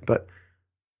trite, but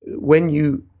when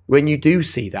you do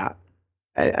see that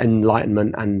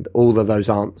enlightenment and all of those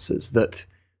answers, that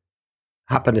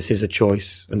happiness is a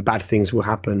choice and bad things will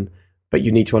happen, but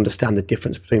you need to understand the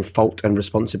difference between fault and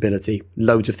responsibility.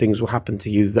 Loads of things will happen to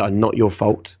you that are not your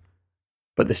fault,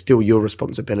 but they're still your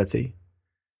responsibility.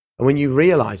 And when you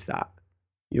realize that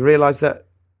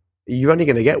you're only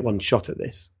going to get one shot at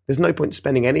this. There's no point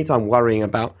spending any time worrying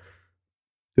about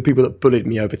the people that bullied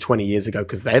me over 20 years ago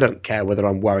because they don't care whether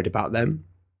I'm worried about them.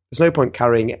 There's no point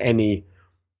carrying any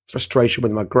frustration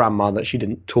with my grandma that she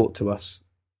didn't talk to us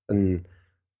and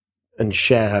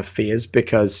share her fears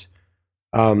because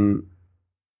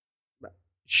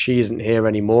she isn't here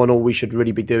anymore, and all we should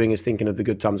really be doing is thinking of the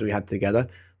good times we had together.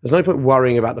 There's no point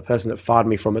worrying about the person that fired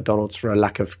me from McDonald's for a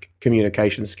lack of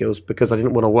communication skills because I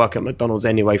didn't want to work at McDonald's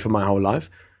anyway for my whole life.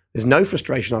 There's no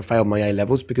frustration I failed my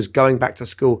A-levels because going back to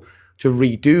school to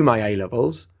redo my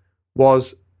A-levels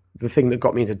was the thing that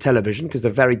got me into television, because the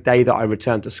very day that I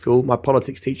returned to school, my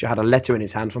politics teacher had a letter in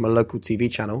his hand from a local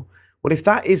TV channel. Well, if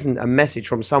that isn't a message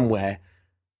from somewhere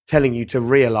telling you to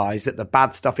realize that the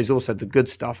bad stuff is also the good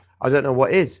stuff, I don't know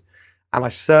what is. And I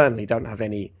certainly don't have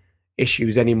any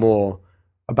issues anymore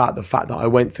about the fact that I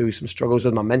went through some struggles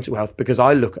with my mental health, because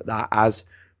I look at that as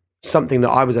something that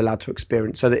I was allowed to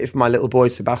experience, so that if my little boy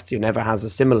Sebastian ever has a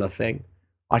similar thing,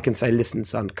 I can say, listen,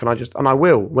 son, can I just, and I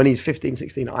will, when he's 15,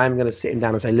 16, I am going to sit him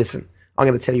down and say, listen, I'm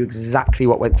going to tell you exactly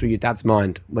what went through your dad's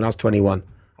mind when I was 21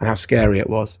 and how scary it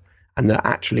was. And that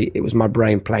actually it was my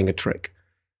brain playing a trick,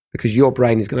 because your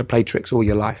brain is going to play tricks all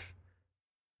your life.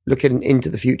 Looking into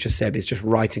the future, Seb, is just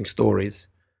writing stories.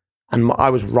 And I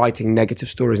was writing negative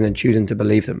stories and then choosing to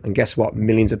believe them. And guess what?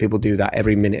 Millions of people do that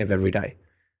every minute of every day.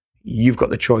 You've got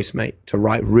the choice, mate, to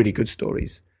write really good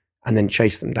stories and then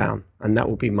chase them down. And that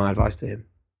will be my advice to him.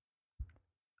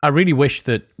 I really wish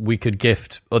that we could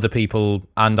gift other people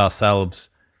and ourselves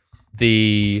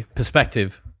the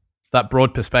perspective, that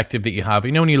broad perspective that you have.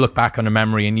 You know, when you look back on a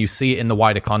memory and you see it in the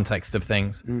wider context of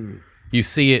things, you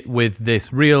see it with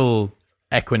this real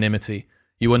equanimity.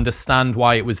 You understand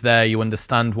why it was there. You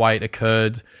understand why it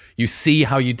occurred. You see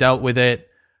how you dealt with it,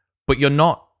 but you're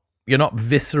not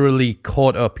viscerally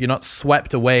caught up. You're not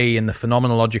swept away in the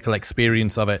phenomenological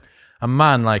experience of it. And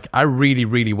man, like, I really,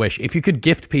 really wish if you could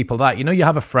gift people that. You know, you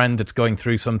have a friend that's going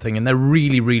through something and they're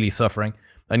really, really suffering,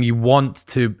 and you want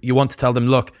to tell them,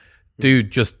 look, dude,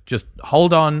 just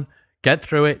hold on, get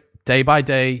through it day by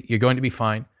day. You're going to be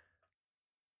fine.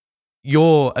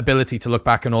 Your ability to look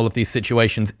back on all of these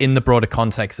situations in the broader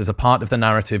context as a part of the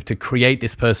narrative to create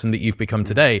this person that you've become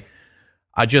today,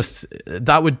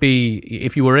 that would be,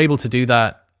 if you were able to do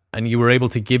that and you were able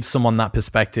to give someone that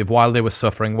perspective while they were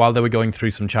suffering, while they were going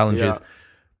through some challenges,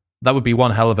 that would be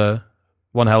one hell of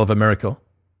a miracle.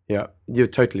 Yeah, you're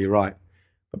totally right.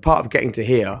 But part of getting to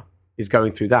here is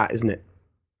going through that, isn't it?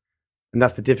 And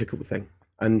that's the difficult thing.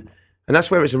 And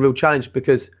that's where it's a real challenge,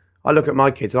 because I look at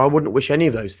my kids and I wouldn't wish any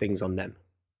of those things on them.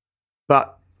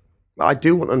 But I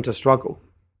do want them to struggle.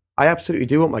 I absolutely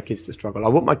do want my kids to struggle. I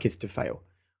want my kids to fail.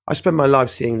 I spend my life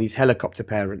seeing these helicopter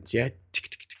parents,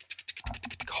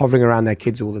 hovering around their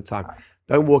kids all the time.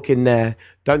 Don't walk in there.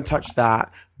 Don't touch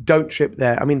that. Don't trip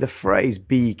there. I mean, the phrase,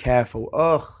 be careful.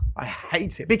 Ugh, I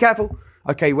hate it. Be careful.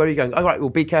 Okay, where are you going? All right, well,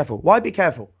 be careful. Why be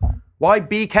careful? Why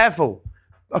be careful?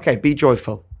 Okay, be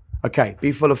joyful. Okay,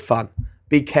 be full of fun.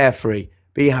 Be carefree.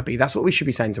 Be happy. That's what we should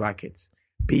be saying to our kids.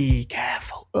 Be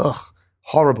careful. Ugh,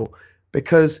 horrible.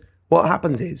 Because what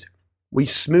happens is we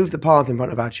smooth the path in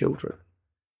front of our children.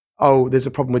 Oh, there's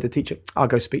a problem with the teacher. I'll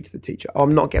go speak to the teacher. Oh,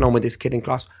 I'm not getting on with this kid in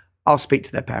class. I'll speak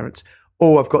to their parents.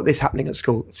 Oh, I've got this happening at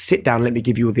school. Sit down. Let me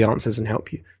give you all the answers and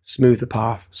help you. Smooth the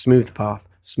path, smooth the path,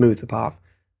 smooth the path.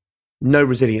 No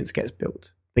resilience gets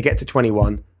built. They get to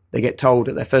 21. They get told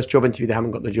at their first job interview they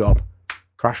haven't got the job.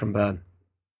 Crash and burn.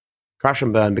 Crash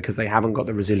and burn because they haven't got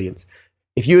the resilience.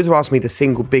 If you were to ask me the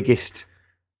single biggest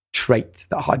trait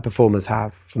that high performers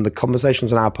have from the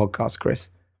conversations on our podcast,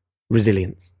 Chris,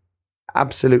 resilience.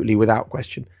 Absolutely, without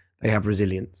question, they have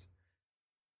resilience.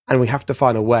 And we have to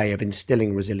find a way of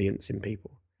instilling resilience in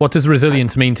people. What does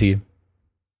resilience mean to you?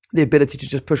 The ability to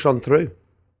just push on through.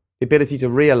 The ability to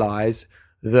realize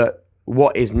that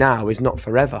what is now is not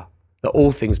forever. That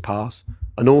all things pass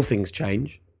and all things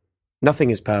change.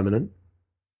 Nothing is permanent.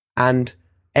 And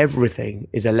everything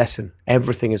is a lesson.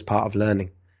 Everything is part of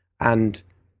learning. And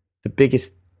the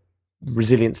biggest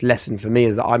resilience lesson for me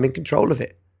is that I'm in control of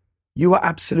it. You are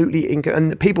absolutely in control.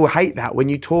 And people hate that when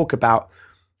you talk about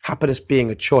happiness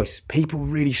being a choice. People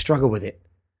really struggle with it.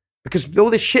 Because all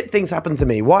this shit things happen to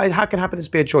me. How can happiness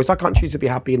be a choice? I can't choose to be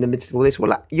happy in the midst of all this.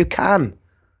 Well, you can.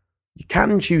 You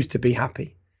can choose to be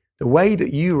happy. The way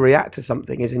that you react to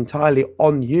something is entirely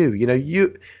on you. You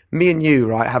know, me and you,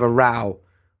 right, have a row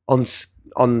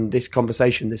on this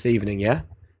conversation this evening, yeah?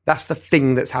 That's the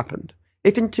thing that's happened.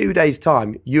 If in 2 days'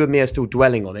 time, you and me are still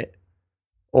dwelling on it,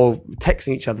 or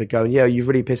texting each other going, yeah, you've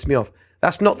really pissed me off,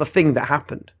 that's not the thing that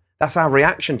happened. That's our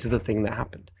reaction to the thing that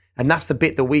happened. And that's the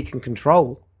bit that we can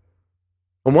control.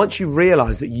 And once you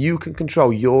realize that you can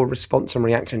control your response and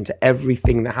reaction to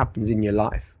everything that happens in your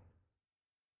life,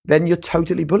 then you're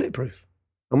totally bulletproof.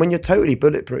 And when you're totally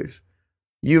bulletproof,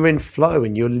 you're in flow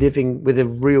and you're living with a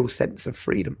real sense of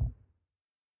freedom.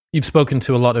 You've spoken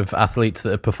to a lot of athletes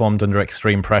that have performed under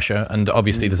extreme pressure, and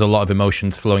obviously there's a lot of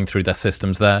emotions flowing through their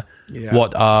systems there. Yeah.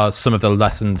 What are some of the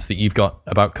lessons that you've got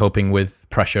about coping with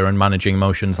pressure and managing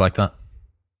emotions like that?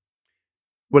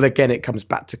 Well, again, it comes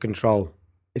back to control.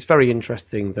 It's very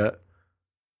interesting that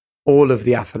all of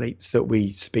the athletes that we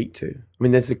speak to, I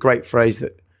mean, there's a great phrase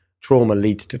that trauma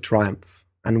leads to triumph.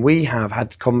 And we have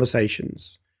had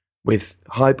conversations with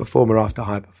high performer after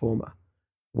high performer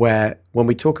where when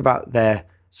we talk about their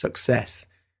success,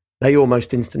 they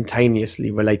almost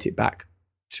instantaneously relate it back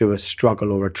to a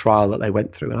struggle or a trial that they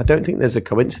went through. And I don't think there's a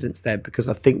coincidence there, because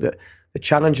I think that the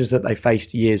challenges that they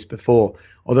faced years before,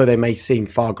 although they may seem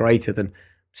far greater than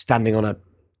standing on a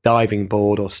diving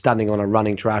board or standing on a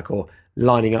running track or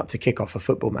lining up to kick off a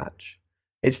football match,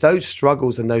 it's those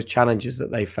struggles and those challenges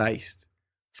that they faced,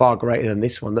 far greater than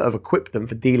this one, that have equipped them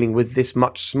for dealing with this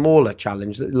much smaller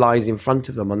challenge that lies in front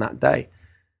of them on that day.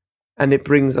 And it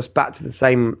brings us back to the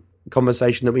same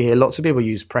conversation that we hear lots of people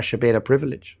use, pressure being a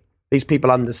privilege. These people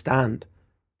understand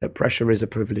that pressure is a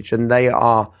privilege, and they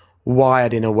are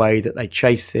wired in a way that they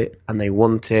chase it and they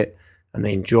want it and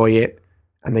they enjoy it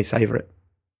and they savor it.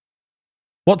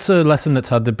 What's a lesson that's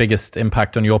had the biggest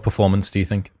impact on your performance, do you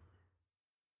think?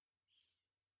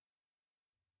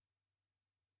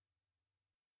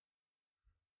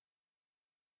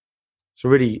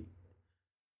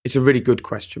 It's a really good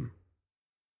question,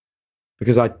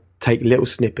 because I take little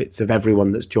snippets of everyone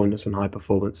that's joined us on High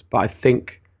Performance. But I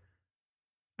think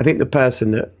the person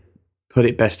that put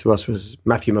it best to us was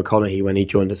Matthew McConaughey when he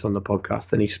joined us on the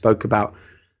podcast. And he spoke about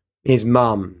his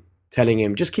mum telling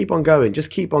him, just keep on going, just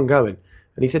keep on going.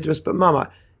 And he said to us, but Mum,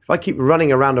 if I keep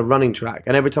running around a running track,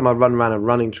 and every time I run around a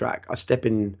running track, I step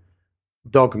in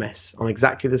dog mess on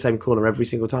exactly the same corner every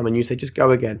single time, and you say, just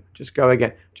go again, just go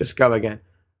again, just go again.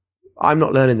 I'm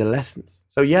not learning the lessons.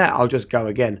 So yeah, I'll just go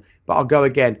again, but I'll go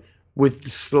again with the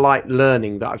slight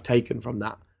learning that I've taken from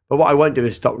that. But what I won't do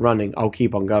is stop running. I'll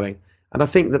keep on going. And I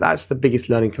think that that's the biggest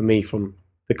learning for me from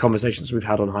the conversations we've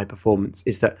had on High Performance,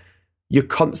 is that you're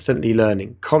constantly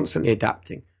learning, constantly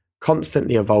adapting,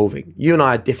 constantly evolving. You and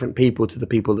I are different people to the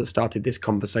people that started this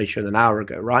conversation an hour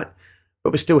ago, right?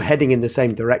 But we're still heading in the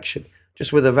same direction,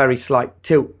 just with a very slight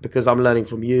tilt, because I'm learning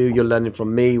from you, you're learning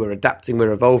from me, we're adapting,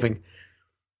 we're evolving.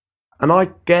 And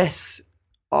I guess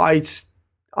I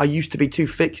used to be too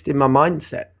fixed in my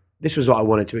mindset. This was what I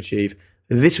wanted to achieve.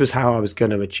 This was how I was going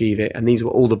to achieve it. And these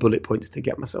were all the bullet points to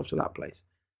get myself to that place.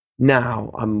 Now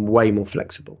I'm way more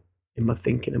flexible in my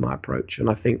thinking and my approach. And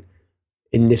I think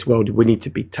in this world, we need to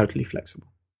be totally flexible.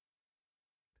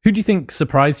 Who do you think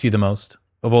surprised you the most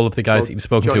of all of the guys that you've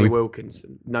spoken Johnny to?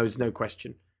 Wilkinson knows no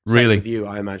question. Really? Same with you,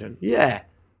 I imagine. Yeah.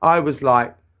 I was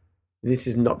like, this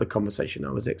is not the conversation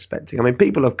I was expecting. I mean,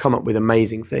 people have come up with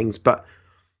amazing things, but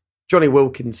Johnny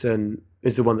Wilkinson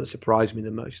is the one that surprised me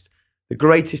the most. The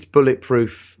greatest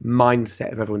bulletproof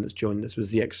mindset of everyone that's joined us was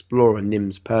the explorer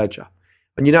Nims Purger.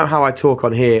 And you know how I talk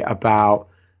on here about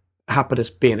happiness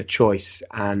being a choice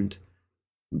and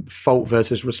fault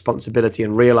versus responsibility,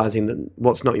 and realizing that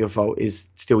what's not your fault is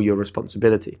still your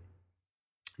responsibility.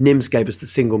 Nims gave us the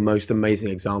single most amazing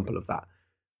example of that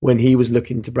when he was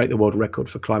looking to break the world record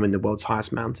for climbing the world's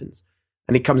highest mountains.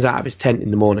 And he comes out of his tent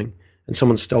in the morning and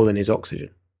someone's stolen his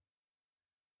oxygen.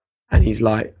 And he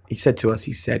said to us,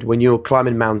 when you're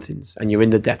climbing mountains and you're in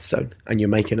the death zone and you're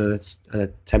making an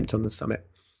attempt on the summit,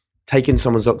 taking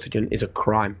someone's oxygen is a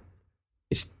crime.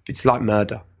 It's like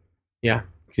murder. Yeah.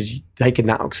 Because taking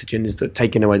that oxygen is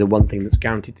taking away the one thing that's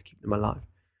guaranteed to keep them alive.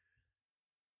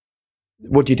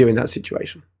 What do you do in that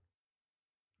situation?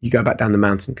 You go back down the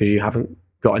mountain because you haven't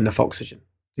got enough oxygen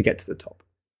to get to the top.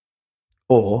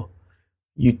 Or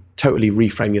you totally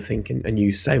reframe your thinking and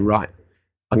you say, right,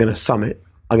 I'm going to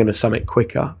summit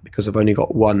quicker because I've only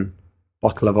got one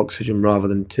bottle of oxygen rather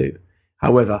than two.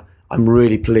 However, I'm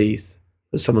really pleased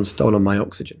that someone's stolen my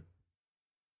oxygen.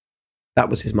 That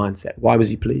was his mindset. Why was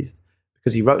he pleased?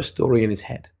 Because he wrote a story in his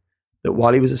head that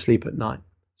while he was asleep at night,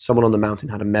 someone on the mountain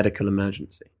had a medical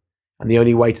emergency. And the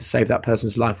only way to save that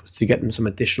person's life was to get them some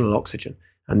additional oxygen.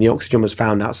 And the oxygen was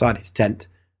found outside his tent.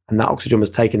 And that oxygen was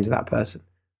taken to that person.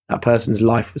 That person's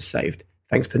life was saved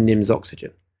thanks to Nim's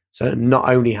oxygen. So not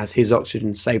only has his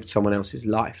oxygen saved someone else's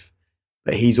life,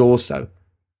 but he's also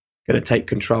going to take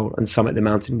control and summit the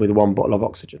mountain with one bottle of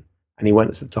oxygen. And he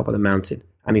went to the top of the mountain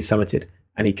and he summited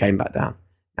and he came back down.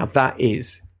 Now that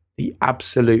is the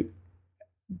absolute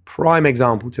prime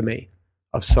example to me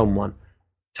of someone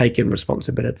taking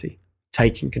responsibility,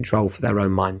 taking control for their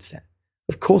own mindset.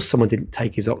 Of course, someone didn't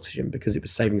take his oxygen because it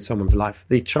was saving someone's life.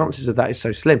 The chances of that is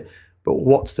so slim. But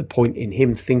what's the point in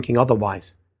him thinking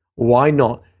otherwise? Why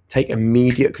not take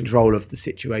immediate control of the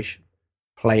situation?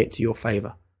 Play it to your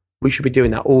favor. We should be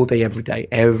doing that all day, every day,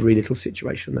 every little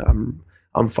situation that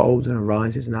unfolds and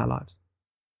arises in our lives.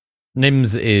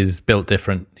 Nims is built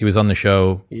different. He was on the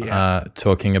show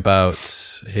talking about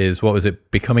his, what was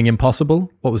it, Becoming Impossible?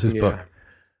 What was his book?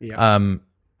 Yeah.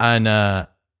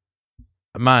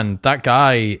 Man, that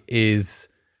guy is,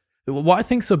 what I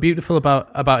think so beautiful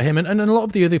about him, and a lot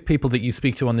of the other people that you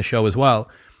speak to on the show as well,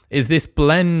 is this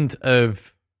blend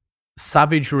of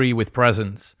savagery with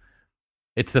presence.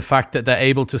 It's the fact that they're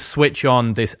able to switch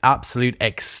on this absolute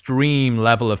extreme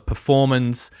level of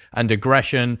performance and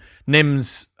aggression.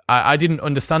 Nims, I didn't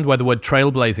understand where the word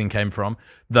trailblazing came from,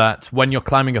 that when you're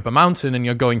climbing up a mountain and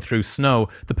you're going through snow,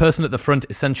 the person at the front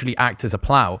essentially acts as a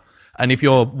plow. And if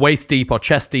you're waist deep or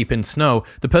chest deep in snow,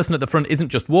 the person at the front isn't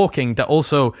just walking, they're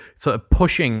also sort of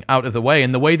pushing out of the way.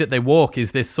 And the way that they walk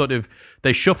is this sort of,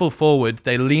 they shuffle forward,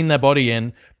 they lean their body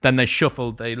in, then they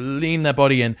shuffle, they lean their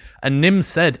body in. And Nim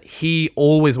said he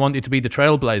always wanted to be the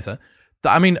trailblazer.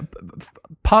 I mean,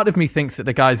 part of me thinks that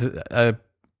the guy's a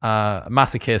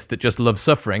masochist that just loves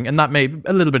suffering, and that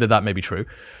a little bit of that may be true.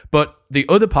 But the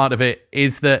other part of it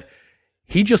is that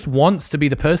he just wants to be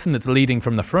the person that's leading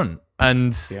from the front.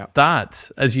 And that,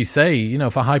 as you say,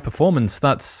 for high performance,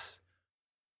 that's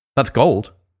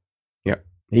gold. Yeah,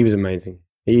 he was amazing.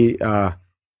 I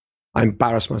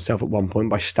embarrassed myself at one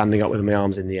point by standing up with my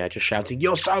arms in the air, just shouting,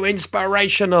 "You're so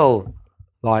inspirational!"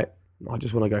 Like, I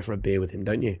just want to go for a beer with him,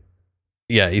 don't you?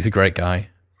 Yeah, he's a great guy.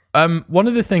 One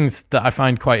of the things that I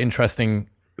find quite interesting,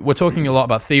 we're talking a lot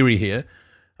about theory here,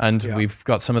 and we've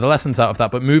got some of the lessons out of that,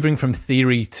 but moving from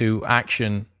theory to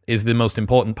action is the most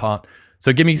important part.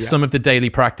 So give me some of the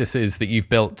daily practices that you've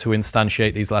built to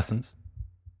instantiate these lessons.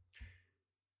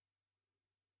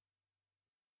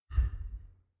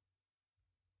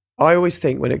 I always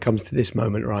think when it comes to this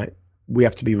moment, right, we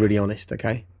have to be really honest,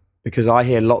 okay? Because I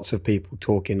hear lots of people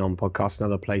talking on podcasts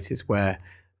and other places where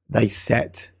they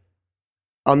set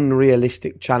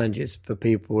unrealistic challenges for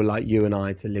people like you and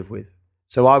I to live with.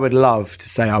 So I would love to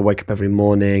say I wake up every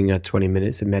morning, 20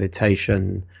 minutes of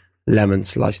meditation, lemon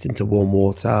sliced into warm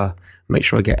water, make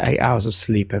sure I get 8 hours of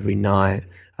sleep every night,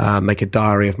 make a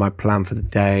diary of my plan for the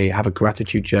day, have a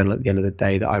gratitude journal at the end of the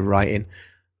day that I write in.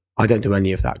 I don't do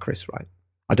any of that, Chris, right?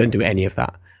 I don't do any of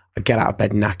that. I get out of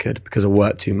bed knackered because I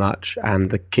work too much, and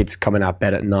the kid's coming out of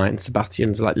bed at night, and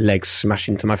Sebastian's like legs smash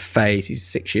into my face. He's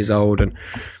 6 years old, and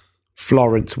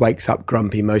Florence wakes up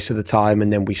grumpy most of the time,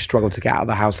 and then we struggle to get out of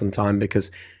the house on time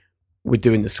because we're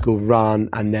doing the school run.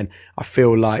 And then I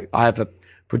feel like I have a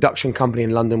production company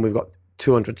in London. We've got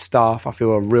 200 staff. I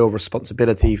feel a real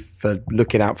responsibility for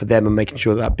looking out for them and making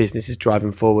sure that business is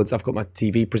driving forwards. I've got my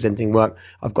TV presenting work.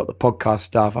 I've got the podcast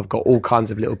stuff. I've got all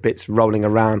kinds of little bits rolling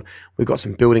around. We've got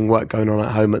some building work going on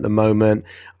at home at the moment.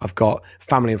 I've got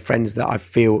family and friends that I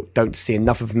feel don't see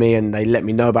enough of me, and they let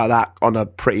me know about that on a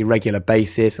pretty regular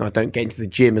basis. And I don't get into the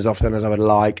gym as often as I would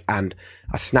like. And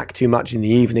I snack too much in the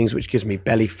evenings, which gives me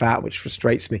belly fat, which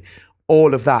frustrates me.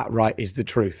 All of that, right, is the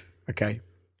truth. Okay.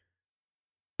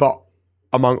 But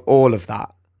among all of that,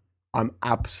 I'm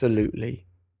absolutely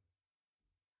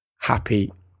happy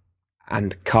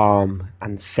and calm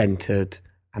and centered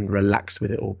and relaxed with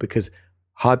it all, because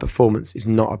high performance is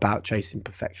not about chasing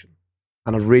perfection.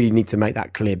 And I really need to make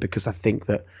that clear, because I think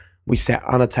that we set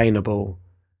unattainable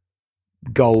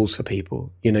goals for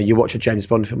people. You watch a James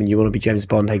Bond film and you want to be James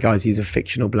Bond. Hey guys, he's a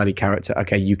fictional bloody character.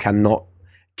 Okay, you cannot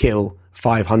kill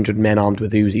 500 men armed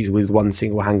with Uzis with one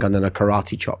single handgun and a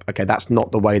karate chop. Okay, that's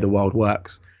not the way the world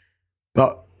works.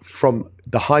 But from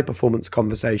the high performance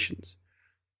conversations,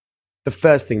 the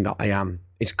first thing that I am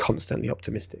is constantly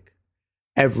optimistic.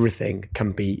 Everything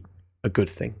can be a good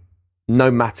thing.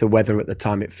 No matter whether at the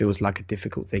time it feels like a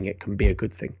difficult thing, it can be a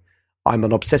good thing. I'm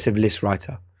an obsessive list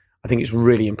writer. I think it's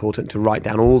really important to write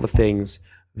down all the things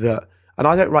that, and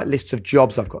I don't write lists of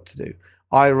jobs I've got to do.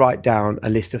 I write down a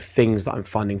list of things that I'm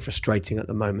finding frustrating at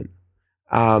the moment.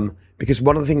 Because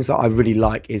one of the things that I really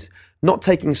like is not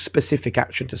taking specific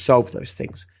action to solve those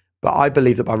things. But I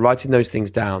believe that by writing those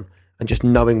things down and just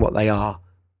knowing what they are,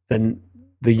 then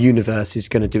the universe is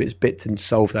going to do its bit and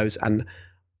solve those. And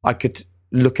I could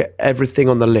look at everything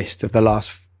on the list of the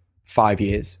last 5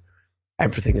 years.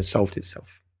 Everything has solved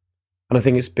itself. And I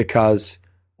think it's because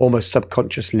almost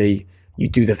subconsciously you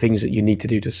do the things that you need to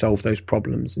do to solve those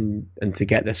problems and to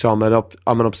get there. So I'm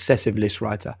an obsessive list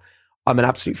writer. I'm an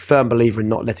absolute firm believer in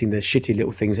not letting the shitty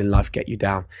little things in life get you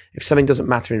down. If something doesn't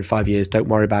matter in 5 years, don't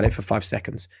worry about it for 5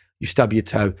 seconds. You stub your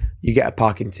toe, you get a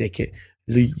parking ticket,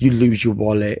 you lose your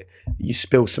wallet, you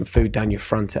spill some food down your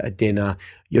front at a dinner,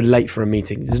 you're late for a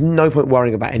meeting. There's no point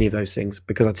worrying about any of those things,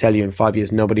 because I tell you, in 5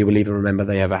 years, nobody will even remember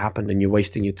they ever happened, and you're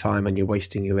wasting your time and you're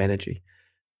wasting your energy.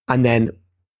 And then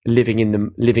living in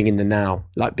the now,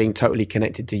 like being totally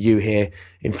connected to you here.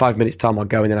 In 5 minutes time, I'll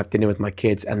go in and have dinner with my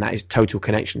kids, and that is total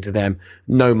connection to them.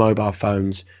 No mobile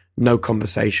phones, no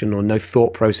conversation or no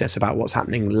thought process about what's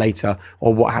happening later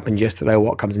or what happened yesterday or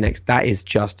what comes next. That is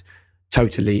just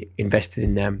totally invested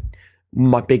in them.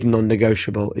 My big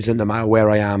non-negotiable is that no matter where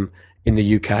I am in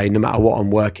the UK, no matter what I'm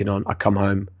working on, I come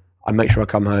home. I make sure I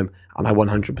come home and I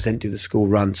 100% do the school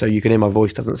run. So you can hear my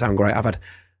voice doesn't sound great. I've had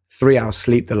 3 hours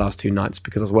sleep the last 2 nights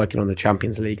because I was working on the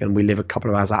Champions League, and we live a couple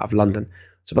of hours out of London.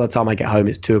 So by the time I get home,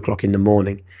 it's 2:00 in the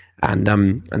morning, and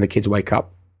the kids wake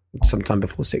up sometime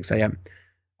before 6 a.m.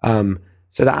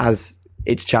 So that has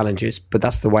its challenges, but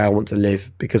that's the way I want to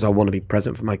live, because I want to be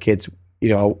present for my kids. You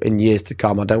know, in years to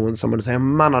come, I don't want someone to say, oh,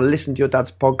 man, I listened to your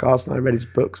dad's podcast and I read his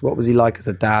books. What was he like as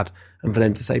a dad? And for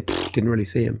them to say, didn't really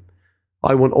see him.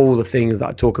 I want all the things that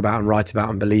I talk about and write about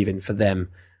and believe in for them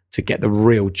to get the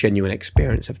real, genuine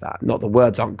experience of that. Not the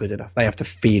words aren't good enough. They have to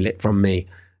feel it from me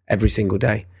every single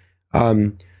day.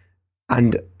 And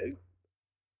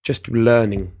just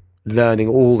learning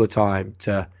all the time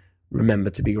to remember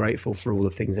to be grateful for all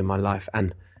the things in my life.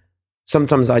 And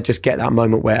sometimes I just get that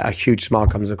moment where a huge smile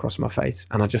comes across my face,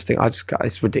 and I just think,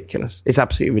 it's ridiculous. It's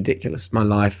absolutely ridiculous, my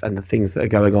life and the things that are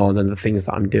going on and the things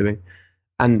that I'm doing.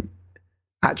 And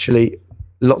actually,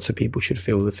 lots of people should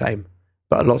feel the same,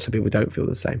 but lots of people don't feel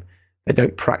the same. They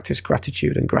don't practice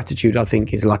gratitude, and gratitude, I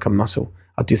think, is like a muscle.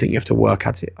 I do think you have to work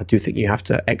at it. I do think you have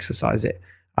to exercise it.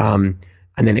 And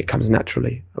then it comes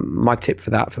naturally. My tip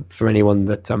for that, for anyone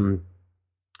that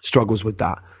struggles with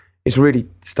that, it really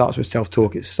starts with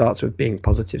self-talk. It starts with being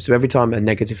positive. So every time a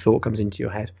negative thought comes into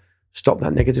your head, stop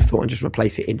that negative thought and just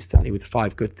replace it instantly with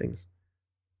 5 good things.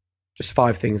 Just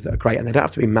 5 things that are great, and they don't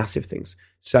have to be massive things.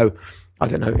 So I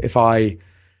don't know, if I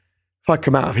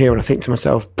come out of here and I think to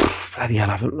myself, bloody hell,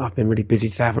 I've been really busy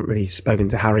today. I haven't really spoken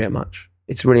to Harriet much.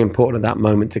 It's really important at that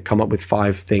moment to come up with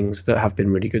 5 things that have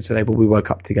been really good today. But we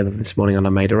woke up together this morning and I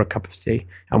made her a cup of tea,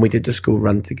 and we did the school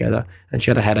run together, and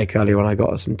she had a headache earlier and I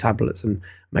got her some tablets and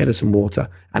made her some water,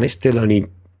 and it's still only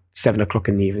 7:00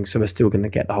 in the evening. So we're still going to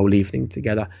get the whole evening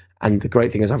together. And the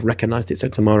great thing is I've recognized it. So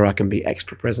tomorrow I can be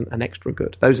extra present and extra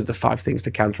good. Those are the 5 things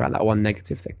to counteract that one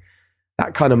negative thing.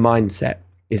 That kind of mindset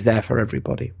is there for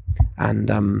everybody.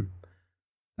 And,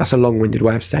 that's a long-winded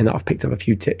way of saying that I've picked up a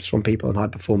few tips from people on high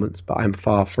performance, but I'm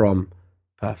far from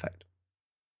perfect.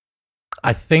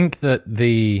 I think that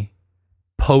the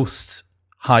post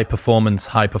high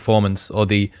performance, or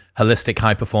the holistic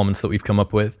high performance that we've come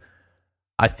up with,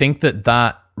 I think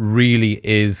that really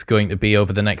is going to be,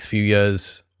 over the next few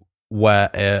years, where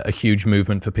a huge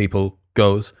movement for people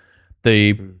goes.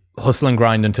 The hustle and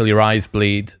grind until your eyes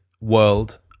bleed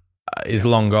world is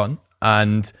long gone.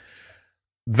 And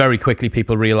very quickly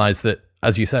people realize that,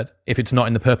 as you said, if it's not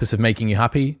in the purpose of making you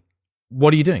happy,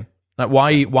 what are you doing? Like,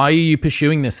 why are you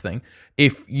pursuing this thing?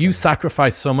 If you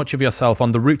sacrifice so much of yourself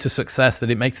on the route to success that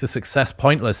it makes the success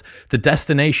pointless, the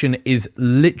destination is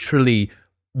literally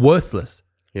worthless.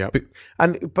 Yeah.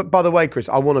 But by the way, Chris,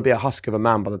 I want to be a husk of a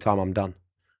man by the time I'm done.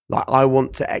 Like, I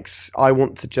want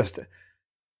to just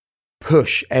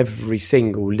push every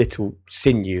single little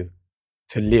sinew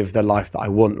to live the life that I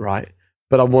want, right?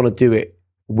 But I want to do it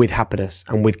with happiness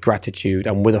and with gratitude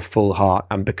and with a full heart,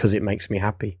 and because it makes me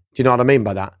happy. Do you know what I mean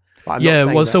by that? Yeah,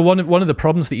 well, so one of the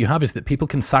problems that you have is that people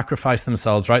can sacrifice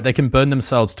themselves, right? They can burn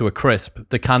themselves to a crisp.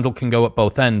 The candle can go at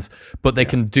both ends, but they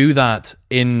can do that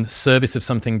in service of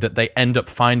something that they end up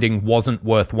finding wasn't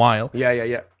worthwhile.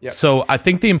 Yeah. So I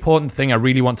think the important thing I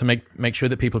really want to make sure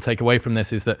that people take away from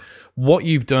this is that what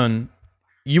you've done,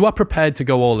 you are prepared to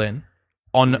go all in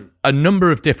on a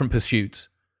number of different pursuits,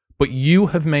 but you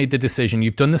have made the decision,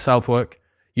 you've done the self-work,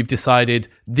 you've decided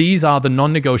these are the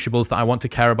non-negotiables that I want to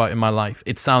care about in my life.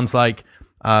 It sounds like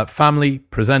family,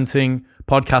 presenting,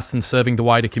 podcasts and serving the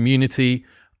wider community,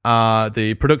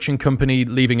 the production company,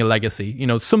 leaving a legacy,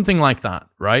 something like that,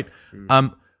 right?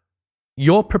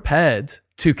 You're prepared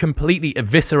to completely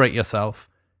eviscerate yourself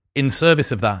in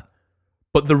service of that.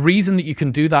 But the reason that you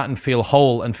can do that and feel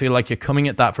whole and feel like you're coming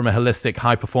at that from a holistic,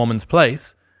 high-performance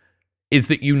place is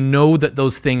that you know that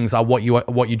those things are what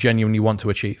you genuinely want to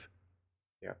achieve.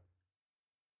 Yeah.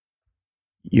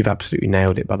 You've absolutely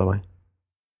nailed it, by the way.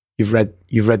 You've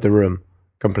read the room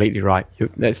completely right.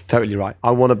 That's totally right.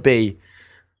 I want to be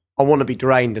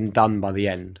drained and done by the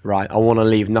end, right? I want to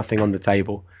leave nothing on the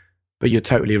table. But you're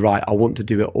totally right. I want to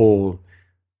do it all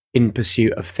in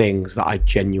pursuit of things that I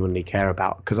genuinely care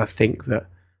about, because I think that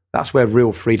that's where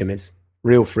real freedom is.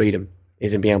 Real freedom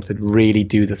is in being able to really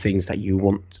do the things that you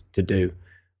want to do.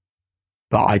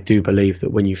 But I do believe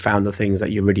that when you found the things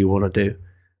that you really want to do,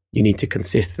 you need to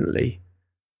consistently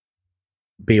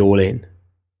be all in,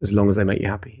 as long as they make you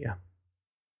happy. Yeah.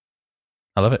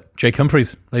 I love it. Jake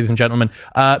Humphreys, ladies and gentlemen.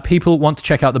 People want to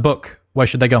check out the book. Where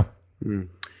should they go?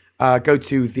 Go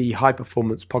to the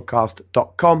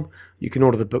highperformancepodcast.com. You can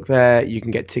order the book there. You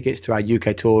can get tickets to our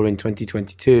UK tour in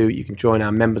 2022. You can join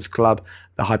our members club,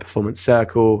 the High Performance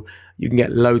Circle. You can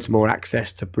get loads more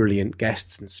access to brilliant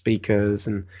guests and speakers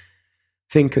and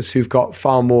thinkers who've got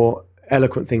far more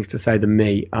eloquent things to say than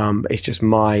me. It's just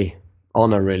my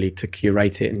honor, really, to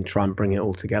curate it and try and bring it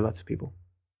all together to people.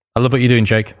 I love what you're doing,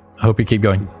 Jake. I hope you keep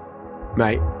going.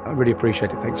 Mate, I really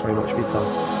appreciate it. Thanks very much for your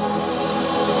time.